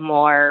live a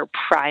more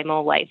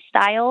primal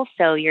lifestyle.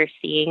 So you're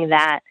seeing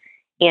that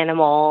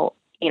animal,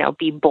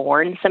 be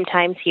born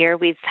sometimes here.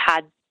 We've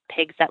had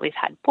pigs that we've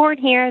had born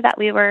here that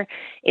we were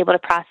able to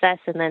process.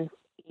 And then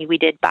we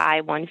did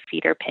buy one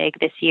feeder pig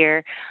this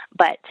year,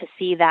 but to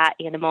see that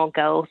animal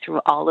go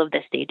through all of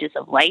the stages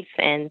of life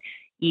and,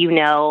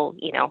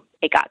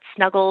 it got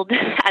snuggled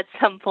at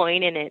some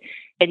point and it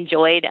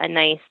enjoyed a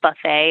nice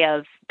buffet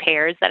of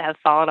pears that have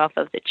fallen off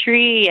of the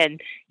tree.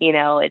 And,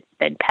 it's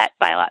been pet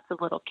by lots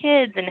of little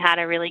kids and had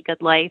a really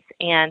good life.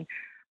 And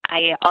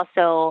I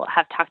also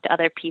have talked to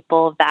other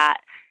people that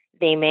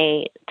they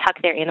may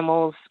tuck their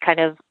animals kind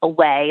of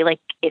away, like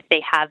if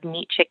they have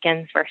meat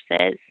chickens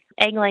versus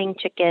egg-laying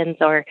chickens,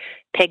 or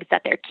pigs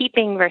that they're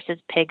keeping versus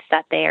pigs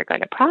that they are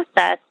going to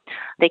process,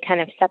 they kind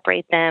of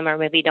separate them or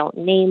maybe don't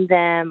name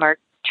them or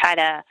try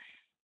to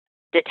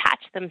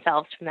detach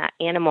themselves from that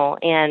animal.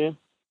 And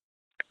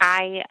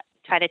I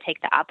try to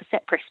take the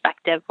opposite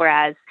perspective,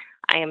 whereas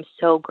I am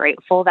so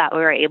grateful that we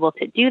were able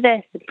to do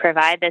this and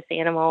provide this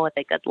animal with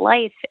a good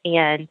life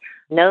and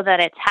know that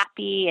it's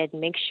happy and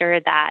make sure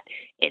that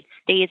it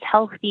stays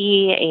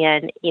healthy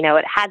and,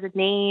 it has a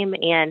name,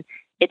 and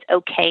it's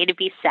okay to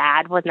be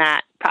sad when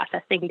that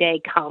processing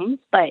day comes,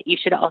 but you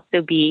should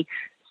also be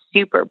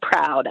super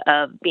proud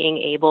of being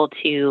able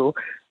to,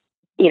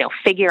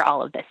 figure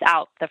all of this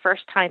out. The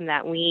first time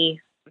that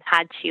we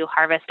had to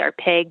harvest our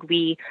pig,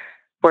 we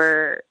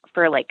were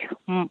for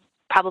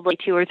probably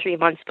 2 or 3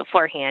 months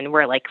beforehand,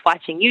 we're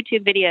watching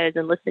YouTube videos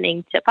and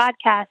listening to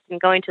podcasts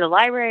and going to the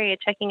library and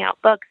checking out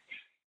books.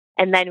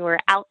 And then we're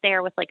out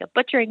there with a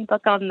butchering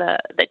book on the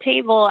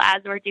table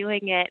as we're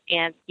doing it.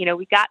 And,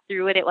 we got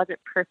through it. It wasn't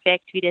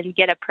perfect. We didn't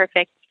get a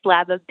perfect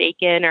slab of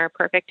bacon or a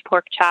perfect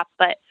pork chop,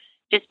 but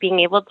just being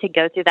able to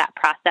go through that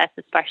process,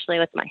 especially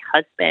with my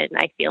husband,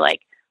 I feel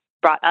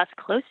brought us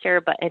closer.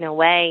 But in a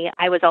way,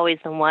 I was always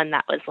the one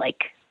that was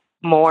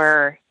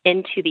more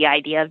into the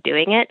idea of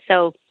doing it.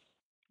 So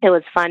it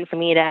was fun for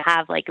me to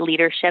have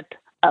leadership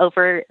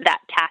over that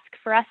task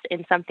for us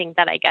in something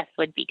that I guess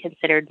would be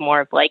considered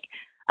more of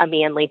a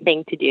manly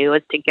thing to do,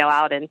 is to go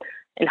out and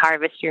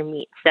harvest your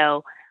meat.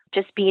 So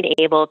just being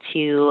able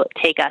to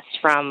take us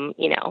from,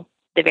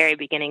 the very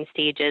beginning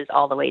stages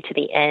all the way to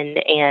the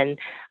end and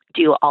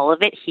do all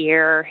of it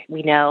here.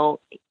 We know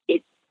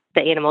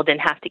the animal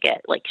didn't have to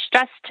get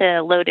stressed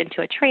to load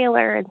into a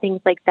trailer and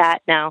things like that.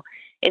 Now,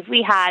 if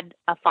we had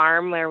a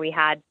farm where we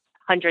had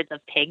hundreds of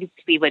pigs,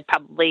 we would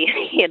probably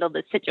handle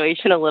the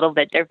situation a little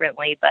bit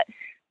differently. But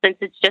since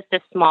it's just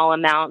a small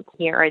amount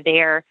here or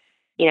there,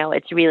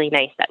 it's really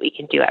nice that we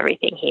can do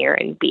everything here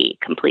and be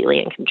completely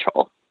in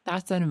control.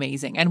 That's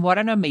amazing. And what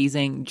an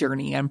amazing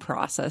journey and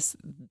process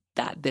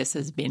that this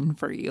has been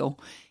for you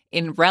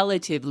in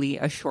relatively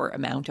a short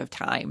amount of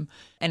time.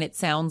 And it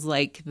sounds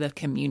like the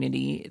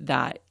community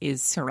that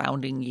is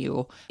surrounding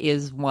you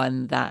is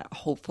one that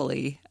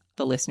hopefully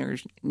the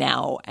listeners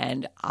now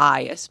and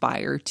I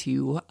aspire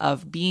to,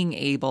 of being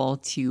able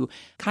to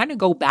kind of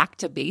go back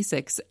to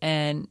basics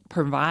and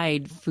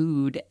provide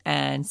food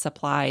and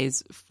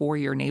supplies for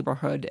your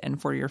neighborhood and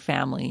for your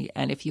family.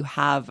 And if you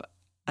have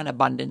an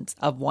abundance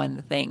of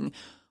one thing,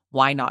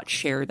 why not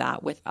share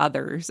that with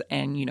others?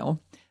 And,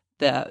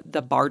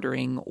 the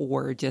bartering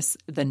or just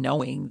the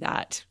knowing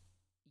that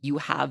you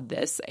have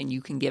this and you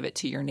can give it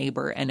to your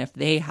neighbor. And if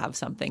they have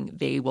something,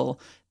 they will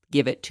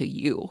give it to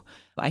you.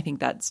 I think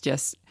that's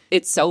just,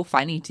 it's so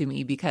funny to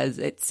me because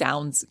it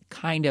sounds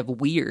kind of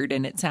weird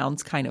and it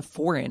sounds kind of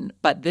foreign,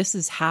 but this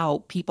is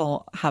how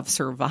people have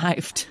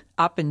survived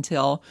up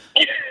until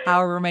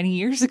however many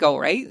years ago,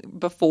 right?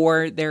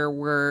 Before there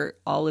were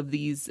all of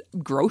these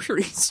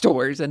grocery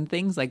stores and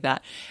things like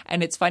that.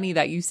 And it's funny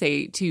that you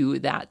say too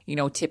that,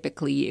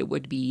 typically it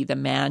would be the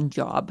man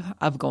job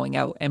of going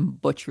out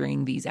and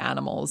butchering these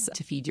animals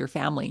to feed your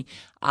family.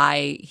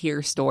 I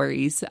hear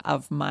stories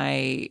of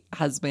my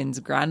husband's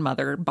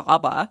grandmother,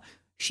 Baba.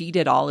 She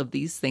did all of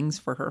these things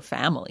for her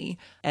family.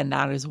 And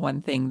that is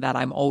one thing that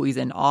I'm always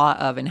in awe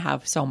of and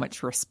have so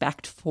much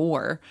respect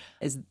for,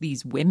 is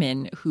these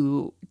women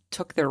who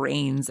took the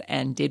reins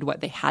and did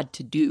what they had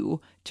to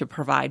do to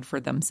provide for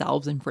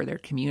themselves and for their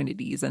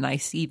communities. And I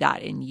see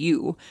that in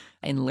you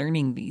in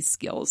learning these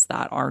skills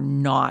that are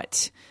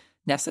not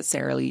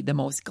necessarily the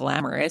most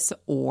glamorous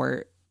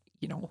or,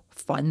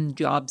 fun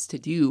jobs to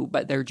do,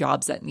 but they're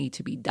jobs that need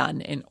to be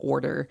done in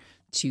order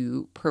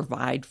to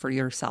provide for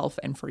yourself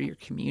and for your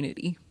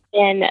community.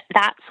 And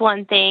that's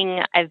one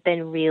thing I've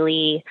been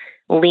really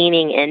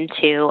leaning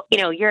into.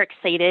 You're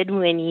excited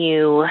when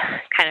you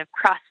kind of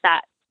cross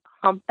that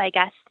hump, I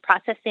guess.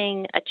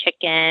 Processing a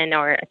chicken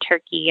or a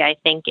turkey, I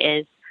think,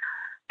 is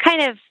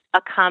kind of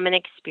a common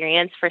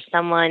experience for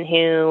someone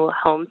who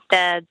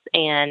homesteads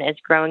and is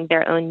growing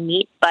their own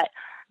meat, but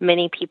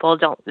many people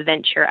don't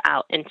venture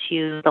out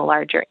into the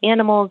larger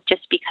animals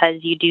just because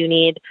you do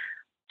need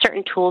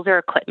certain tools or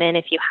equipment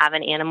if you have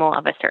an animal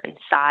of a certain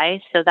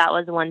size. So that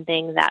was one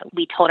thing that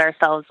we told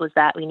ourselves, was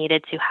that we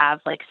needed to have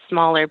like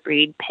smaller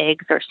breed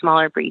pigs or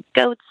smaller breed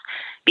goats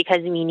because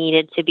we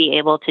needed to be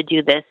able to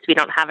do this. We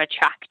don't have a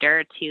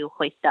tractor to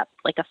hoist up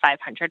like a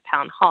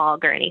 500-pound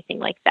hog or anything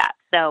like that.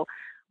 So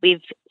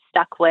we've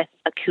stuck with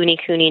a Kuni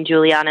and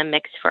Juliana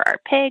mix for our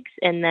pigs.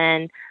 And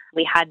then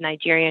we had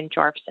Nigerian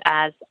dwarfs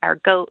as our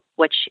goat,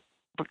 which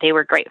they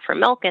were great for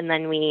milk, and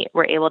then we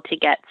were able to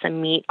get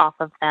some meat off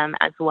of them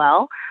as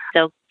well.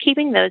 So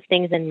keeping those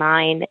things in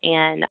mind,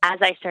 and as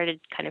I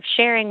started kind of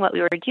sharing what we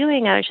were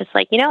doing, I was just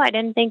like, I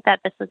didn't think that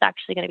this was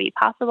actually going to be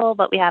possible,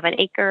 but we have an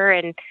acre,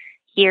 and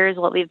here's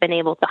what we've been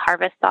able to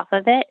harvest off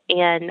of it.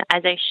 And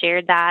as I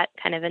shared that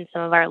kind of in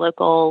some of our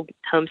local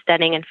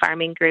homesteading and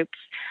farming groups,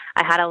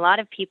 I had a lot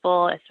of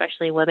people,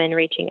 especially women,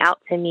 reaching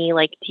out to me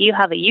like, do you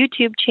have a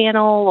YouTube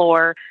channel?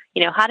 Or,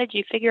 how did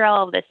you figure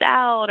all of this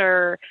out?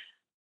 Or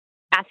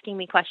asking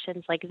me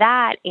questions like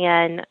that.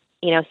 And,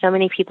 so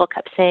many people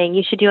kept saying,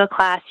 you should do a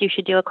class.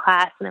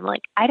 And I'm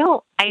like, I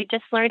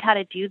just learned how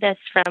to do this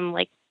from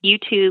like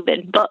YouTube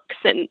and books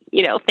and,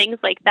 things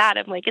like that.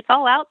 I'm like, it's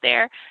all out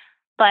there.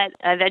 But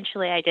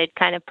eventually I did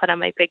kind of put on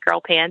my big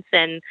girl pants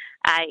and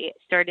I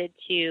started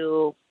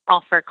to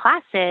offer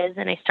classes,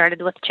 and I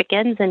started with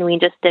chickens, and we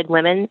just did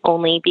women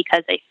only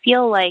because I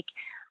feel like,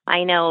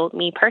 I know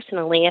me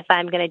personally, if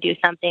I'm going to do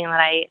something that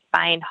I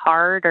find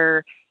hard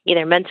or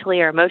either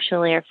mentally or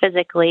emotionally or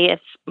physically, if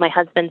my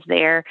husband's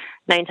there,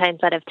 9 times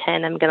out of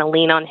 10, I'm going to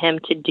lean on him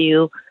to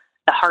do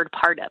the hard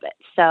part of it.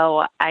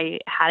 So I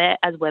had it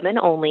as women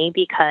only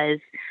because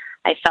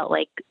I felt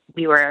like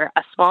we were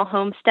a small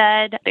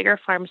homestead. Bigger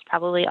farms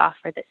probably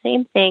offer the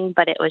same thing,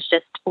 but it was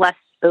just less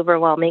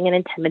overwhelming and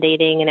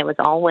intimidating, and it was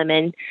all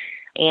women.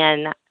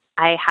 And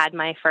I had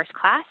my first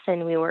class,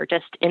 and we were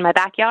just in my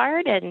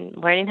backyard and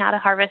learning how to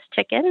harvest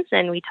chickens.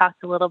 And we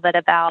talked a little bit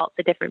about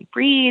the different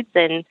breeds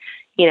and,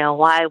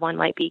 why one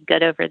might be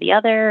good over the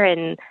other.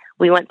 And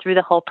we went through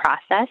the whole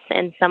process.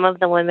 And some of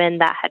the women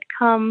that had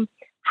come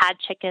had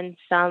chickens.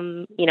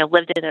 Some,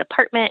 lived in an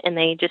apartment and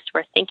they just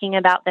were thinking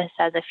about this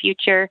as a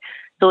future.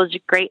 So it was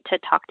great to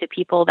talk to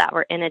people that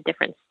were in a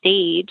different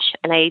stage.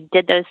 And I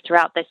did those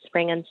throughout the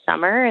spring and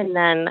summer. And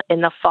then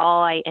in the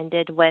fall, I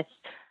ended with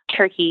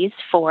turkeys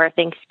for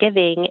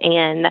Thanksgiving.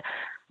 And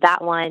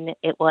that one,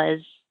 it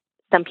was,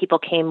 some people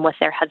came with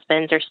their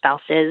husbands or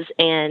spouses,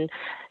 and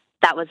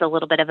that was a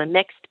little bit of a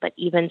mix. But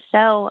even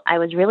so, I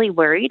was really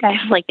worried.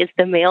 I'm like, is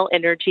the male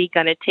energy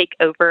going to take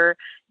over,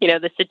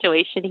 the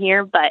situation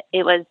here? But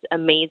it was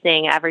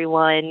amazing.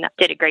 Everyone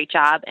did a great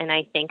job. And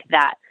I think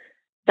that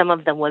some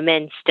of the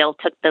women still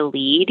took the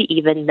lead,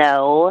 even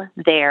though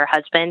their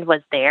husband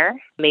was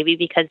there, maybe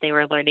because they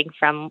were learning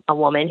from a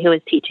woman who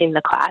was teaching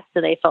the class,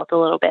 so they felt a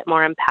little bit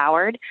more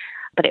empowered.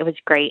 But it was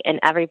great, and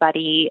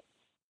everybody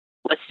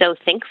was so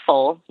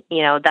thankful,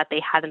 that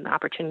they had an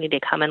opportunity to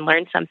come and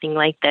learn something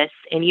like this.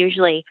 And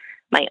usually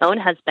my own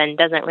husband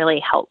doesn't really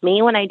help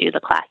me when I do the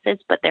classes,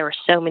 but there were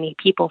so many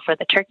people for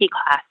the turkey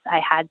class,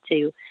 I had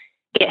to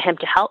get him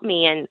to help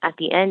me. And at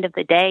the end of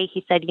the day,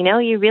 he said,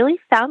 you really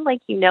sound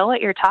like you know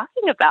what you're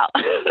talking about.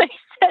 I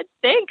said,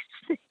 thanks.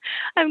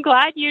 I'm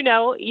glad you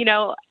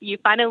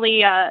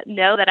finally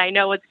know that I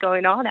know what's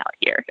going on out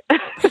here.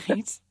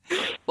 Right.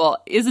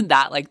 Well, isn't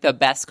that like the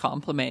best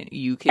compliment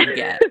you can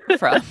get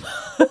from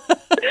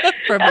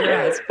from your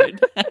husband?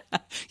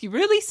 You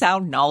really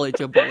sound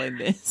knowledgeable in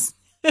this.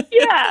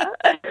 Yeah.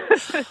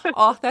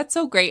 Oh, that's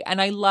so great.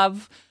 And I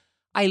love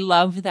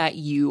that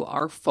you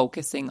are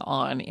focusing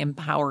on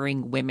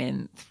empowering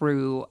women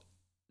through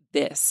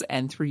this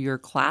and through your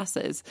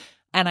classes.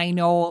 And I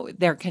know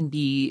there can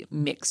be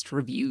mixed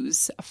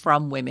reviews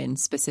from women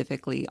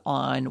specifically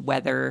on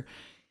whether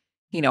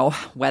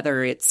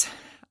it's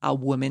a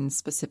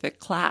woman-specific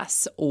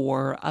class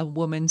or a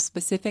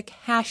woman-specific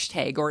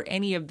hashtag or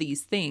any of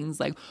these things.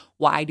 Like,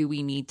 why do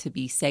we need to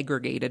be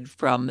segregated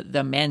from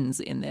the men's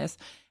in this?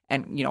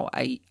 And,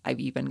 I've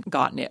even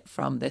gotten it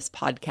from this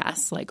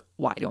podcast, like,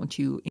 why don't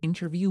you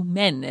interview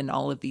men and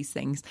all of these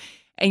things?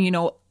 And,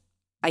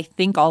 I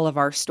think all of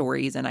our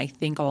stories and I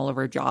think all of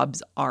our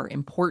jobs are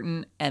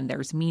important, and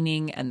there's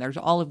meaning and there's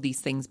all of these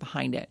things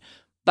behind it.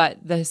 But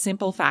the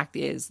simple fact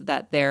is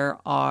that there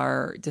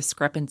are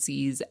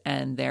discrepancies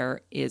and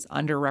there is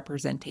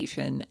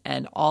underrepresentation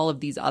and all of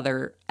these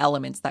other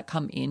elements that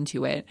come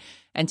into it.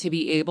 And to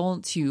be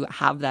able to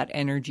have that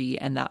energy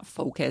and that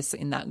focus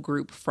in that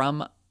group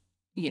from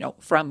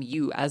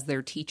you as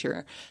their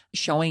teacher,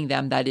 showing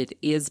them that it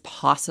is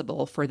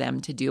possible for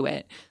them to do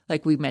it.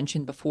 Like we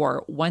mentioned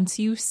before, once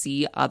you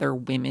see other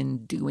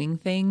women doing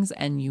things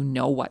and you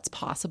know what's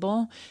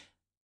possible,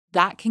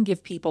 that can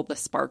give people the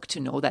spark to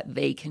know that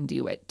they can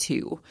do it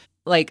too.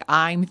 Like,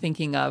 I'm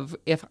thinking of,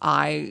 if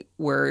I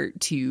were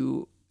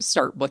to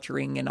start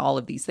butchering and all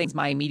of these things,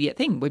 my immediate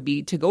thing would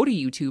be to go to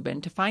YouTube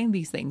and to find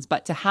these things.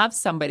 But to have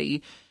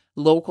somebody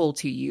local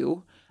to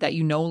you that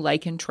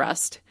like, and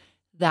trust,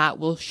 that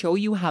will show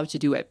you how to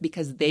do it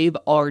because they've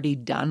already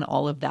done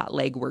all of that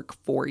legwork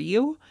for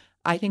you,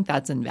 I think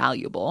that's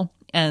invaluable.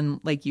 And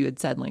like you had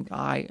said, like,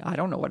 I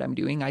don't know what I'm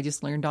doing. I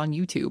just learned on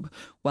YouTube.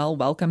 Well,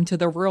 welcome to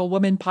the Rural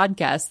Woman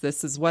Podcast.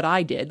 This is what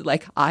I did.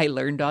 Like, I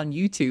learned on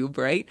YouTube,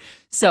 right?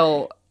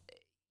 So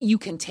you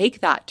can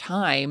take that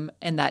time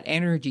and that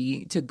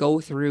energy to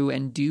go through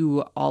and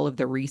do all of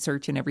the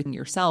research and everything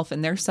yourself.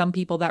 And there's some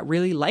people that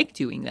really like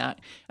doing that.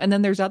 And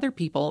then there's other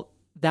people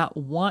that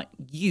want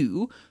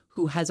you,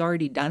 who has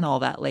already done all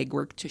that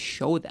legwork, to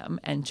show them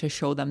and to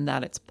show them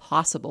that it's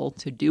possible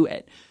to do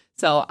it.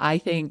 So I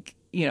think,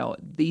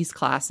 these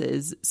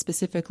classes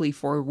specifically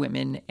for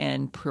women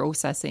and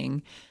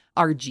processing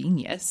are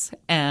genius.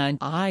 And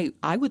I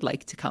would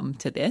like to come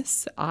to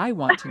this. I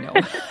want to know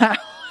how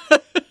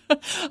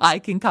I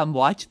can come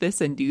watch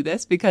this and do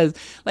this because,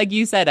 like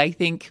you said, I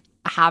think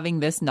having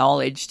this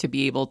knowledge to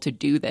be able to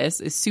do this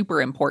is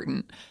super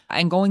important.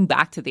 And going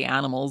back to the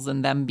animals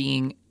and them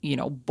being,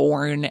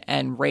 born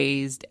and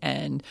raised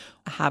and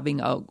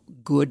having a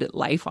good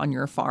life on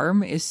your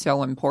farm is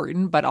so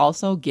important, but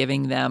also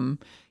giving them,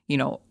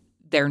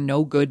 their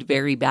no good,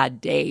 very bad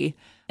day,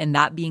 and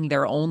that being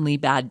their only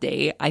bad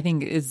day, I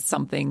think is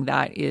something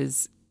that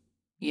is,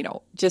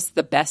 just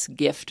the best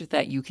gift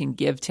that you can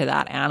give to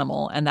that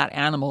animal. And that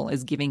animal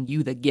is giving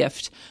you the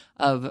gift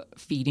of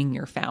feeding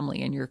your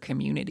family and your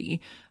community.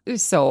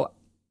 So,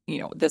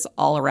 this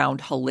all around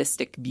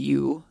holistic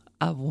view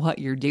of what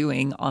you're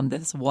doing on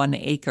this 1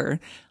 acre,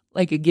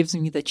 like, it gives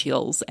me the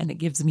chills and it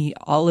gives me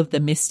all of the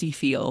misty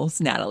feels,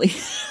 Natalie.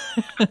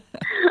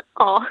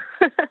 Oh,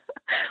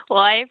 well,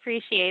 I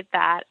appreciate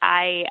that.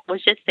 I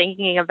was just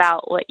thinking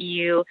about what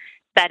you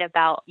said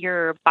about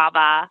your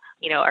baba,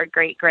 our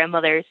great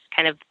grandmothers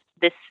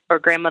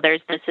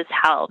grandmothers, this is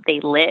how they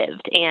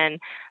lived. And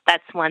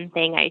that's one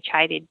thing I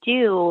try to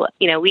do.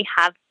 We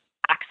have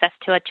access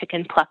to a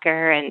chicken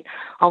plucker and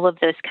all of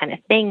those kind of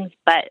things,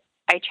 but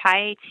I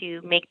try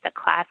to make the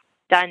class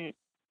done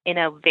in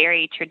a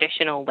very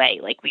traditional way.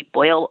 Like, we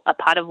boil a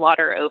pot of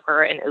water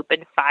over an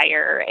open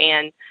fire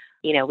and,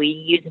 we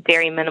use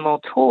very minimal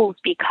tools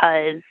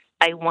because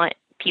I want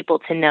people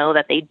to know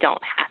that they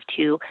don't have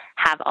to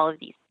have all of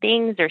these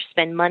things or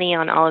spend money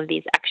on all of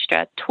these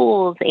extra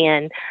tools.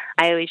 And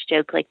I always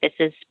joke, like, this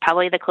is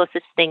probably the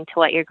closest thing to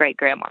what your great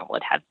grandma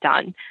would have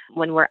done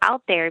when we're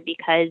out there,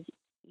 because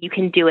you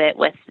can do it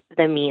with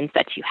the means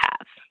that you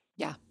have.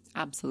 Yeah,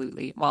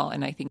 absolutely. Well,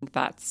 and I think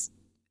that's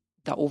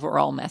the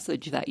overall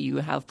message that you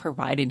have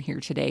provided here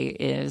today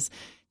is,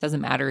 it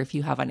doesn't matter if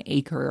you have an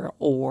acre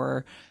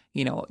or,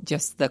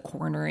 just the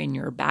corner in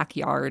your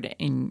backyard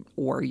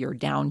or your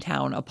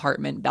downtown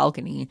apartment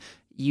balcony,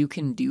 you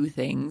can do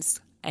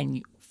things.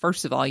 And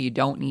first of all, you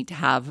don't need to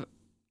have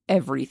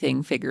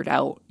everything figured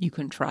out. You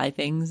can try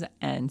things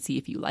and see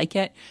if you like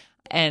it.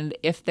 And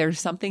if there's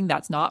something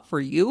that's not for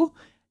you,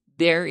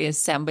 there is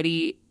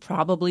somebody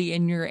probably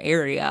in your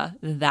area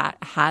that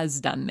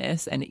has done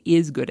this and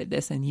is good at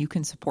this, and you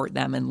can support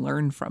them and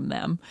learn from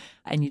them.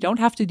 And you don't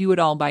have to do it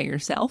all by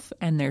yourself.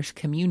 And there's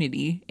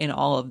community in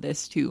all of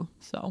this too.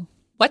 So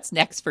what's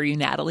next for you,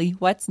 Natalie?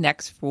 What's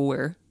next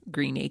for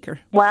Green Acre?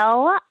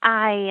 Well,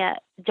 I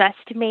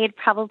just made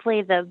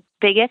probably the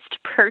biggest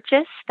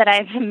purchase that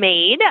I've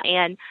made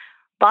and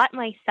bought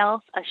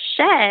myself a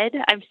shed.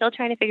 I'm still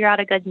trying to figure out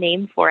a good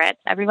name for it.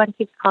 Everyone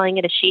keeps calling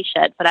it a she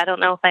shed, but I don't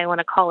know if I want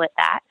to call it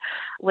that,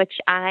 which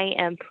I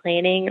am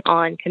planning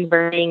on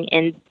converting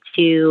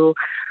into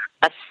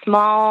a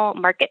small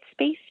market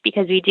space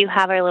because we do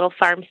have our little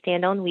farm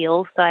stand on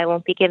wheels, so I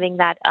won't be giving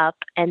that up,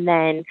 and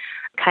then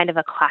kind of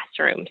a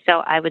classroom.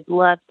 So I would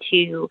love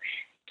to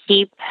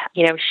keep,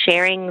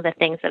 sharing the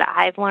things that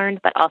I've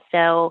learned, but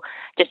also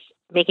just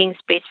making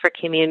space for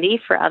community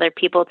for other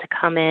people to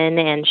come in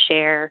and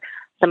share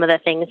some of the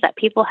things that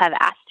people have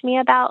asked me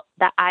about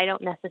that I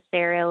don't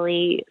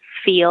necessarily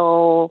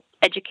feel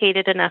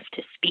educated enough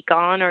to speak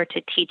on or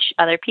to teach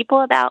other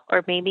people about,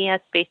 or maybe a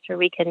space where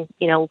we can,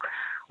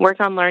 work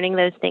on learning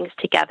those things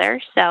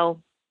together. So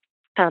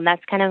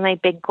that's kind of my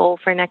big goal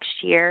for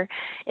next year,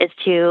 is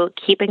to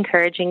keep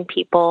encouraging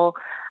people.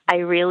 I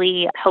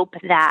really hope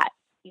that,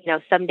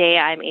 someday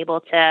I'm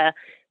able to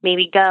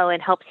maybe go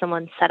and help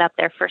someone set up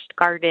their first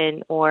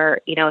garden,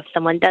 or, if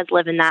someone does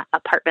live in that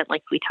apartment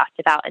like we talked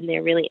about and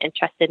they're really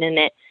interested in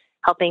it,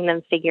 helping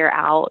them figure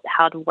out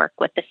how to work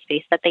with the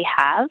space that they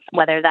have,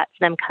 whether that's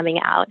them coming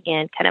out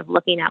and kind of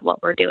looking at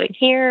what we're doing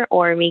here,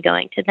 or me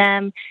going to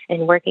them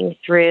and working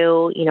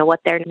through,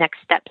 what their next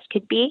steps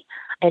could be.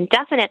 And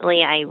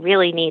definitely, I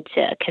really need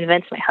to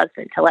convince my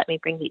husband to let me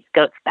bring these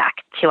goats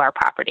back to our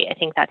property. I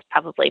think that's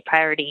probably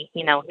priority,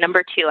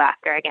 number 2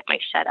 after I get my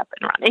shed up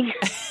and running.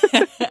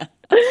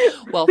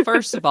 Well,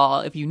 first of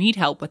all, if you need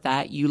help with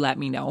that, you let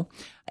me know.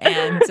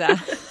 And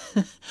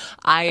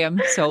I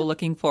am so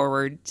looking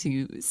forward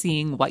to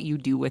seeing what you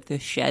do with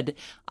this shed.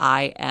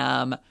 I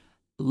am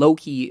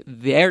low-key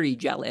very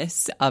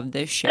jealous of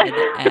this shed,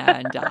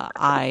 and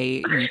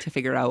I need to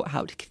figure out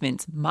how to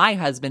convince my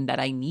husband that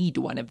I need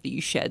one of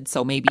these sheds.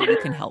 So maybe you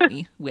can help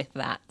me with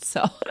that.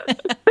 So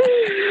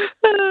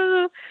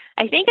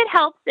I think it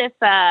helps if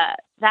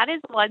that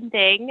is one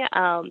thing.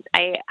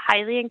 I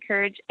highly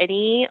encourage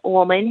any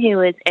woman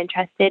who is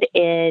interested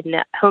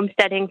in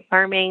homesteading,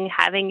 farming,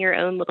 having your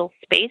own little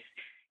space,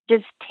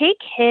 just take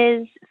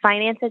his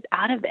finances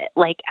out of it.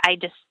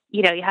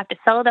 You have to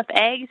sell enough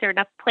eggs or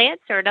enough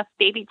plants or enough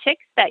baby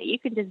chicks that you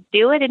can just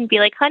do it and be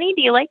like, honey,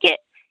 do you like it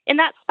in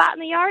that spot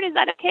in the yard? Is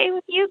that okay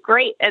with you?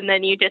 Great. And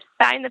then you just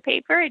sign the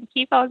paper and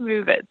keep on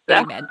moving. So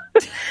amen.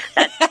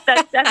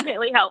 That's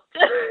definitely helped.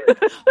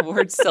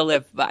 Words to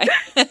live by.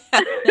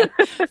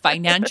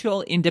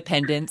 Financial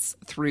independence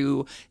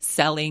through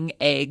selling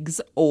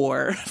eggs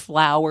or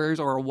flowers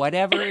or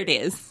whatever it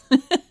is.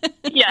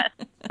 Yes.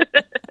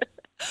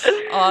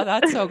 Oh,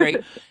 that's so great.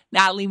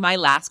 Natalie, my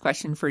last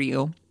question for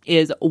you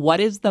is,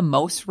 what is the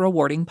most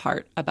rewarding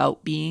part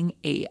about being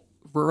a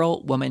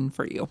rural woman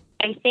for you?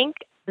 I think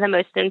the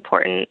most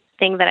important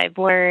thing that I've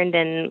learned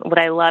and what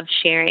I love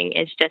sharing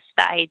is just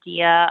the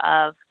idea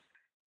of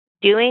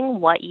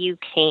doing what you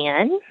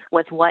can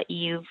with what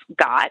you've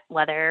got,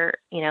 whether,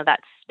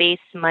 that's space,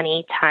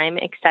 money, time,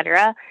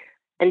 etc.,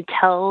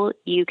 until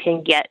you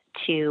can get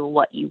to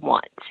what you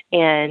want.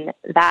 And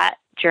that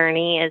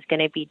journey is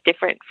going to be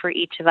different for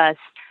each of us.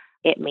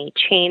 It may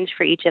change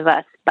for each of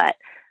us, but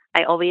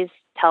I always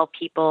tell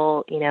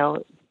people,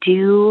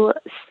 do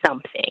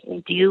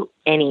something, do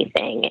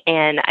anything.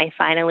 And I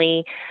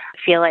finally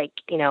feel like,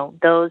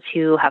 those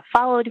who have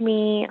followed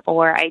me,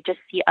 or I just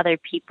see other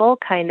people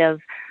kind of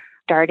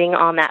starting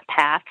on that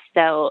path.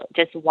 So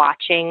just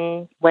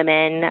watching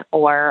women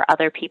or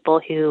other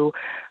people who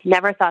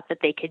never thought that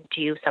they could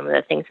do some of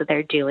the things that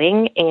they're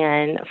doing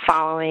and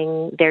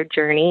following their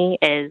journey,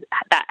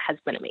 that has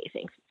been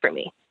amazing for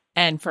me.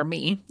 And for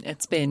me,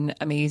 it's been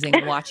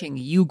amazing watching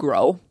you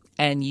grow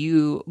and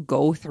you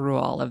go through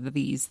all of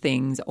these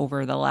things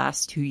over the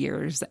last 2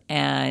 years.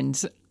 And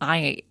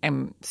I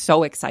am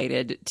so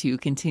excited to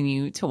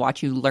continue to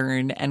watch you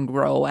learn and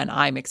grow. And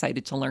I'm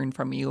excited to learn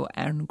from you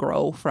and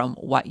grow from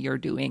what you're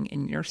doing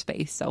in your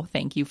space. So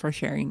thank you for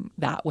sharing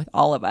that with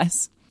all of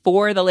us.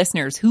 For the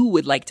listeners who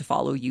would like to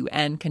follow you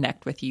and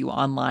connect with you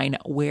online,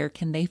 where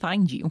can they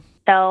find you?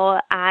 So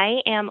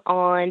I am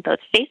on both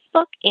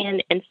Facebook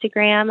and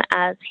Instagram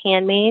as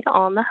Handmade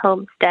on the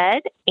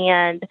Homestead.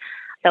 And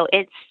so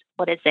it's,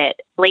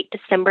 late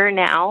December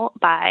now.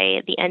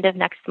 By the end of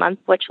next month,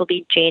 which will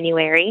be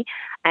January,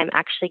 I'm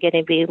actually going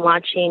to be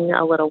launching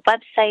a little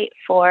website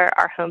for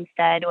our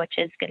homestead, which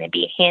is going to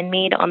be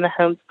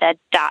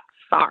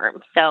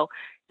handmadeonthehomestead.farm. So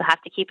you'll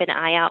have to keep an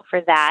eye out for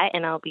that,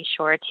 and I'll be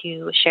sure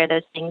to share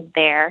those things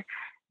there.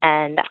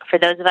 And for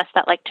those of us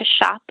that like to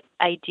shop,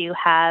 I do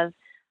have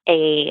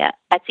a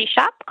Etsy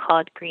shop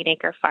called Green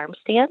Acre Farm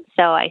Stand.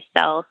 So I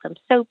sell some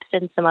soaps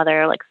and some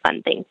other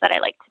fun things that I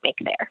like to make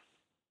there.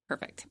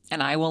 Perfect.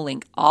 And I will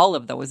link all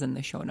of those in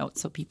the show notes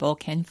so people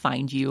can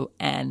find you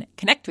and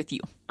connect with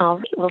you. All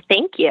right. Well,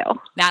 thank you.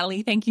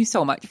 Natalie, thank you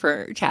so much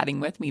for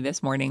chatting with me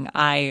this morning.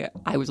 I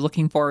was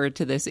looking forward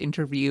to this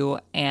interview,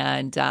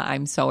 and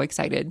I'm so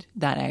excited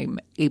that I'm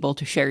able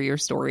to share your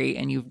story,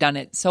 and you've done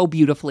it so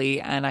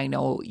beautifully, and I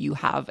know you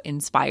have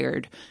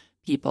inspired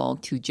people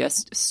to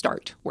just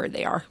start where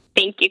they are.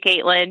 Thank you,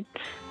 Caitlin.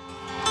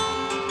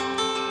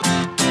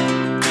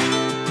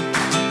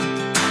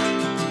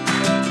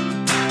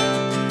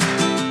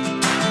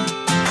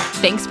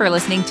 Thanks for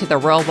listening to the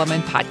Rural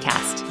Woman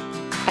Podcast.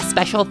 A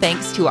special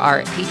thanks to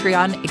our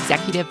Patreon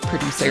executive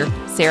producer,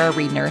 Sarah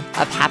Riedner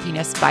of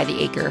Happiness by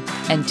the Acre,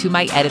 and to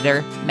my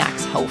editor,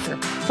 Max Hofer.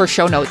 For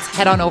show notes,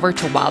 head on over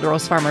to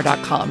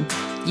wildrosefarmer.com.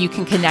 You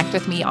can connect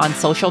with me on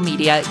social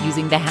media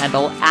using the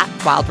handle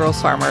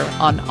 @WildRoseFarmer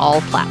on all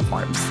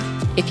platforms.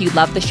 If you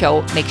love the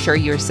show, make sure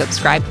you're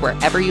subscribed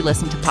wherever you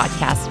listen to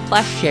podcasts,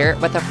 plus share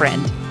it with a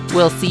friend.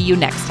 We'll see you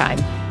next time.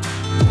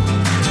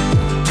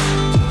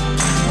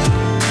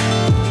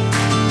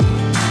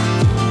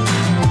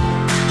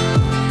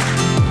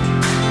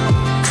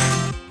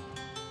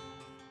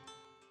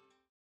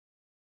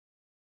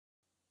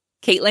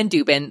 Caitlin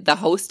Dubin, the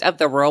host of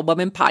the Rural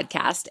Woman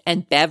Podcast,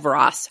 and Bev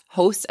Ross,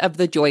 host of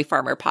the Joy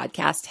Farmer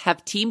Podcast,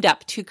 have teamed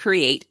up to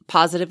create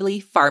Positively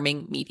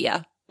Farming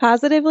Media.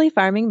 Positively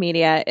Farming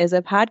Media is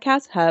a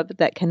podcast hub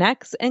that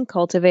connects and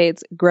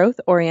cultivates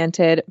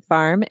growth-oriented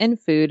farm and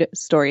food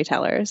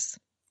storytellers.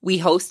 We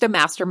host a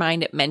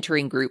mastermind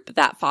mentoring group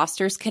that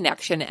fosters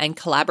connection and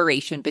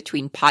collaboration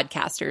between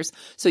podcasters,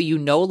 so you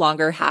no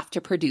longer have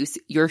to produce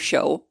your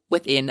show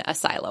within a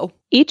silo.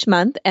 Each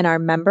month in our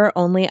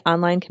member-only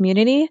online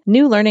community,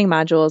 new learning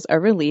modules are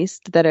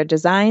released that are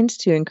designed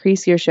to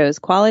increase your show's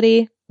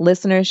quality,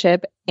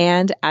 listenership,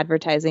 and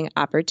advertising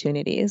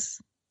opportunities.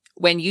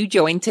 When you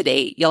join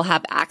today, you'll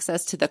have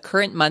access to the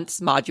current month's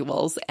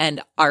modules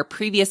and our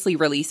previously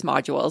released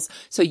modules,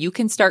 so you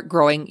can start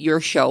growing your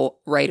show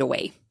right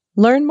away.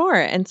 Learn more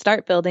and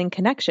start building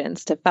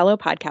connections to fellow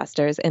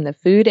podcasters in the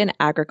food and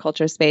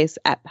agriculture space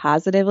at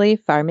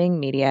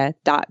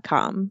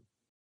positivelyfarmingmedia.com.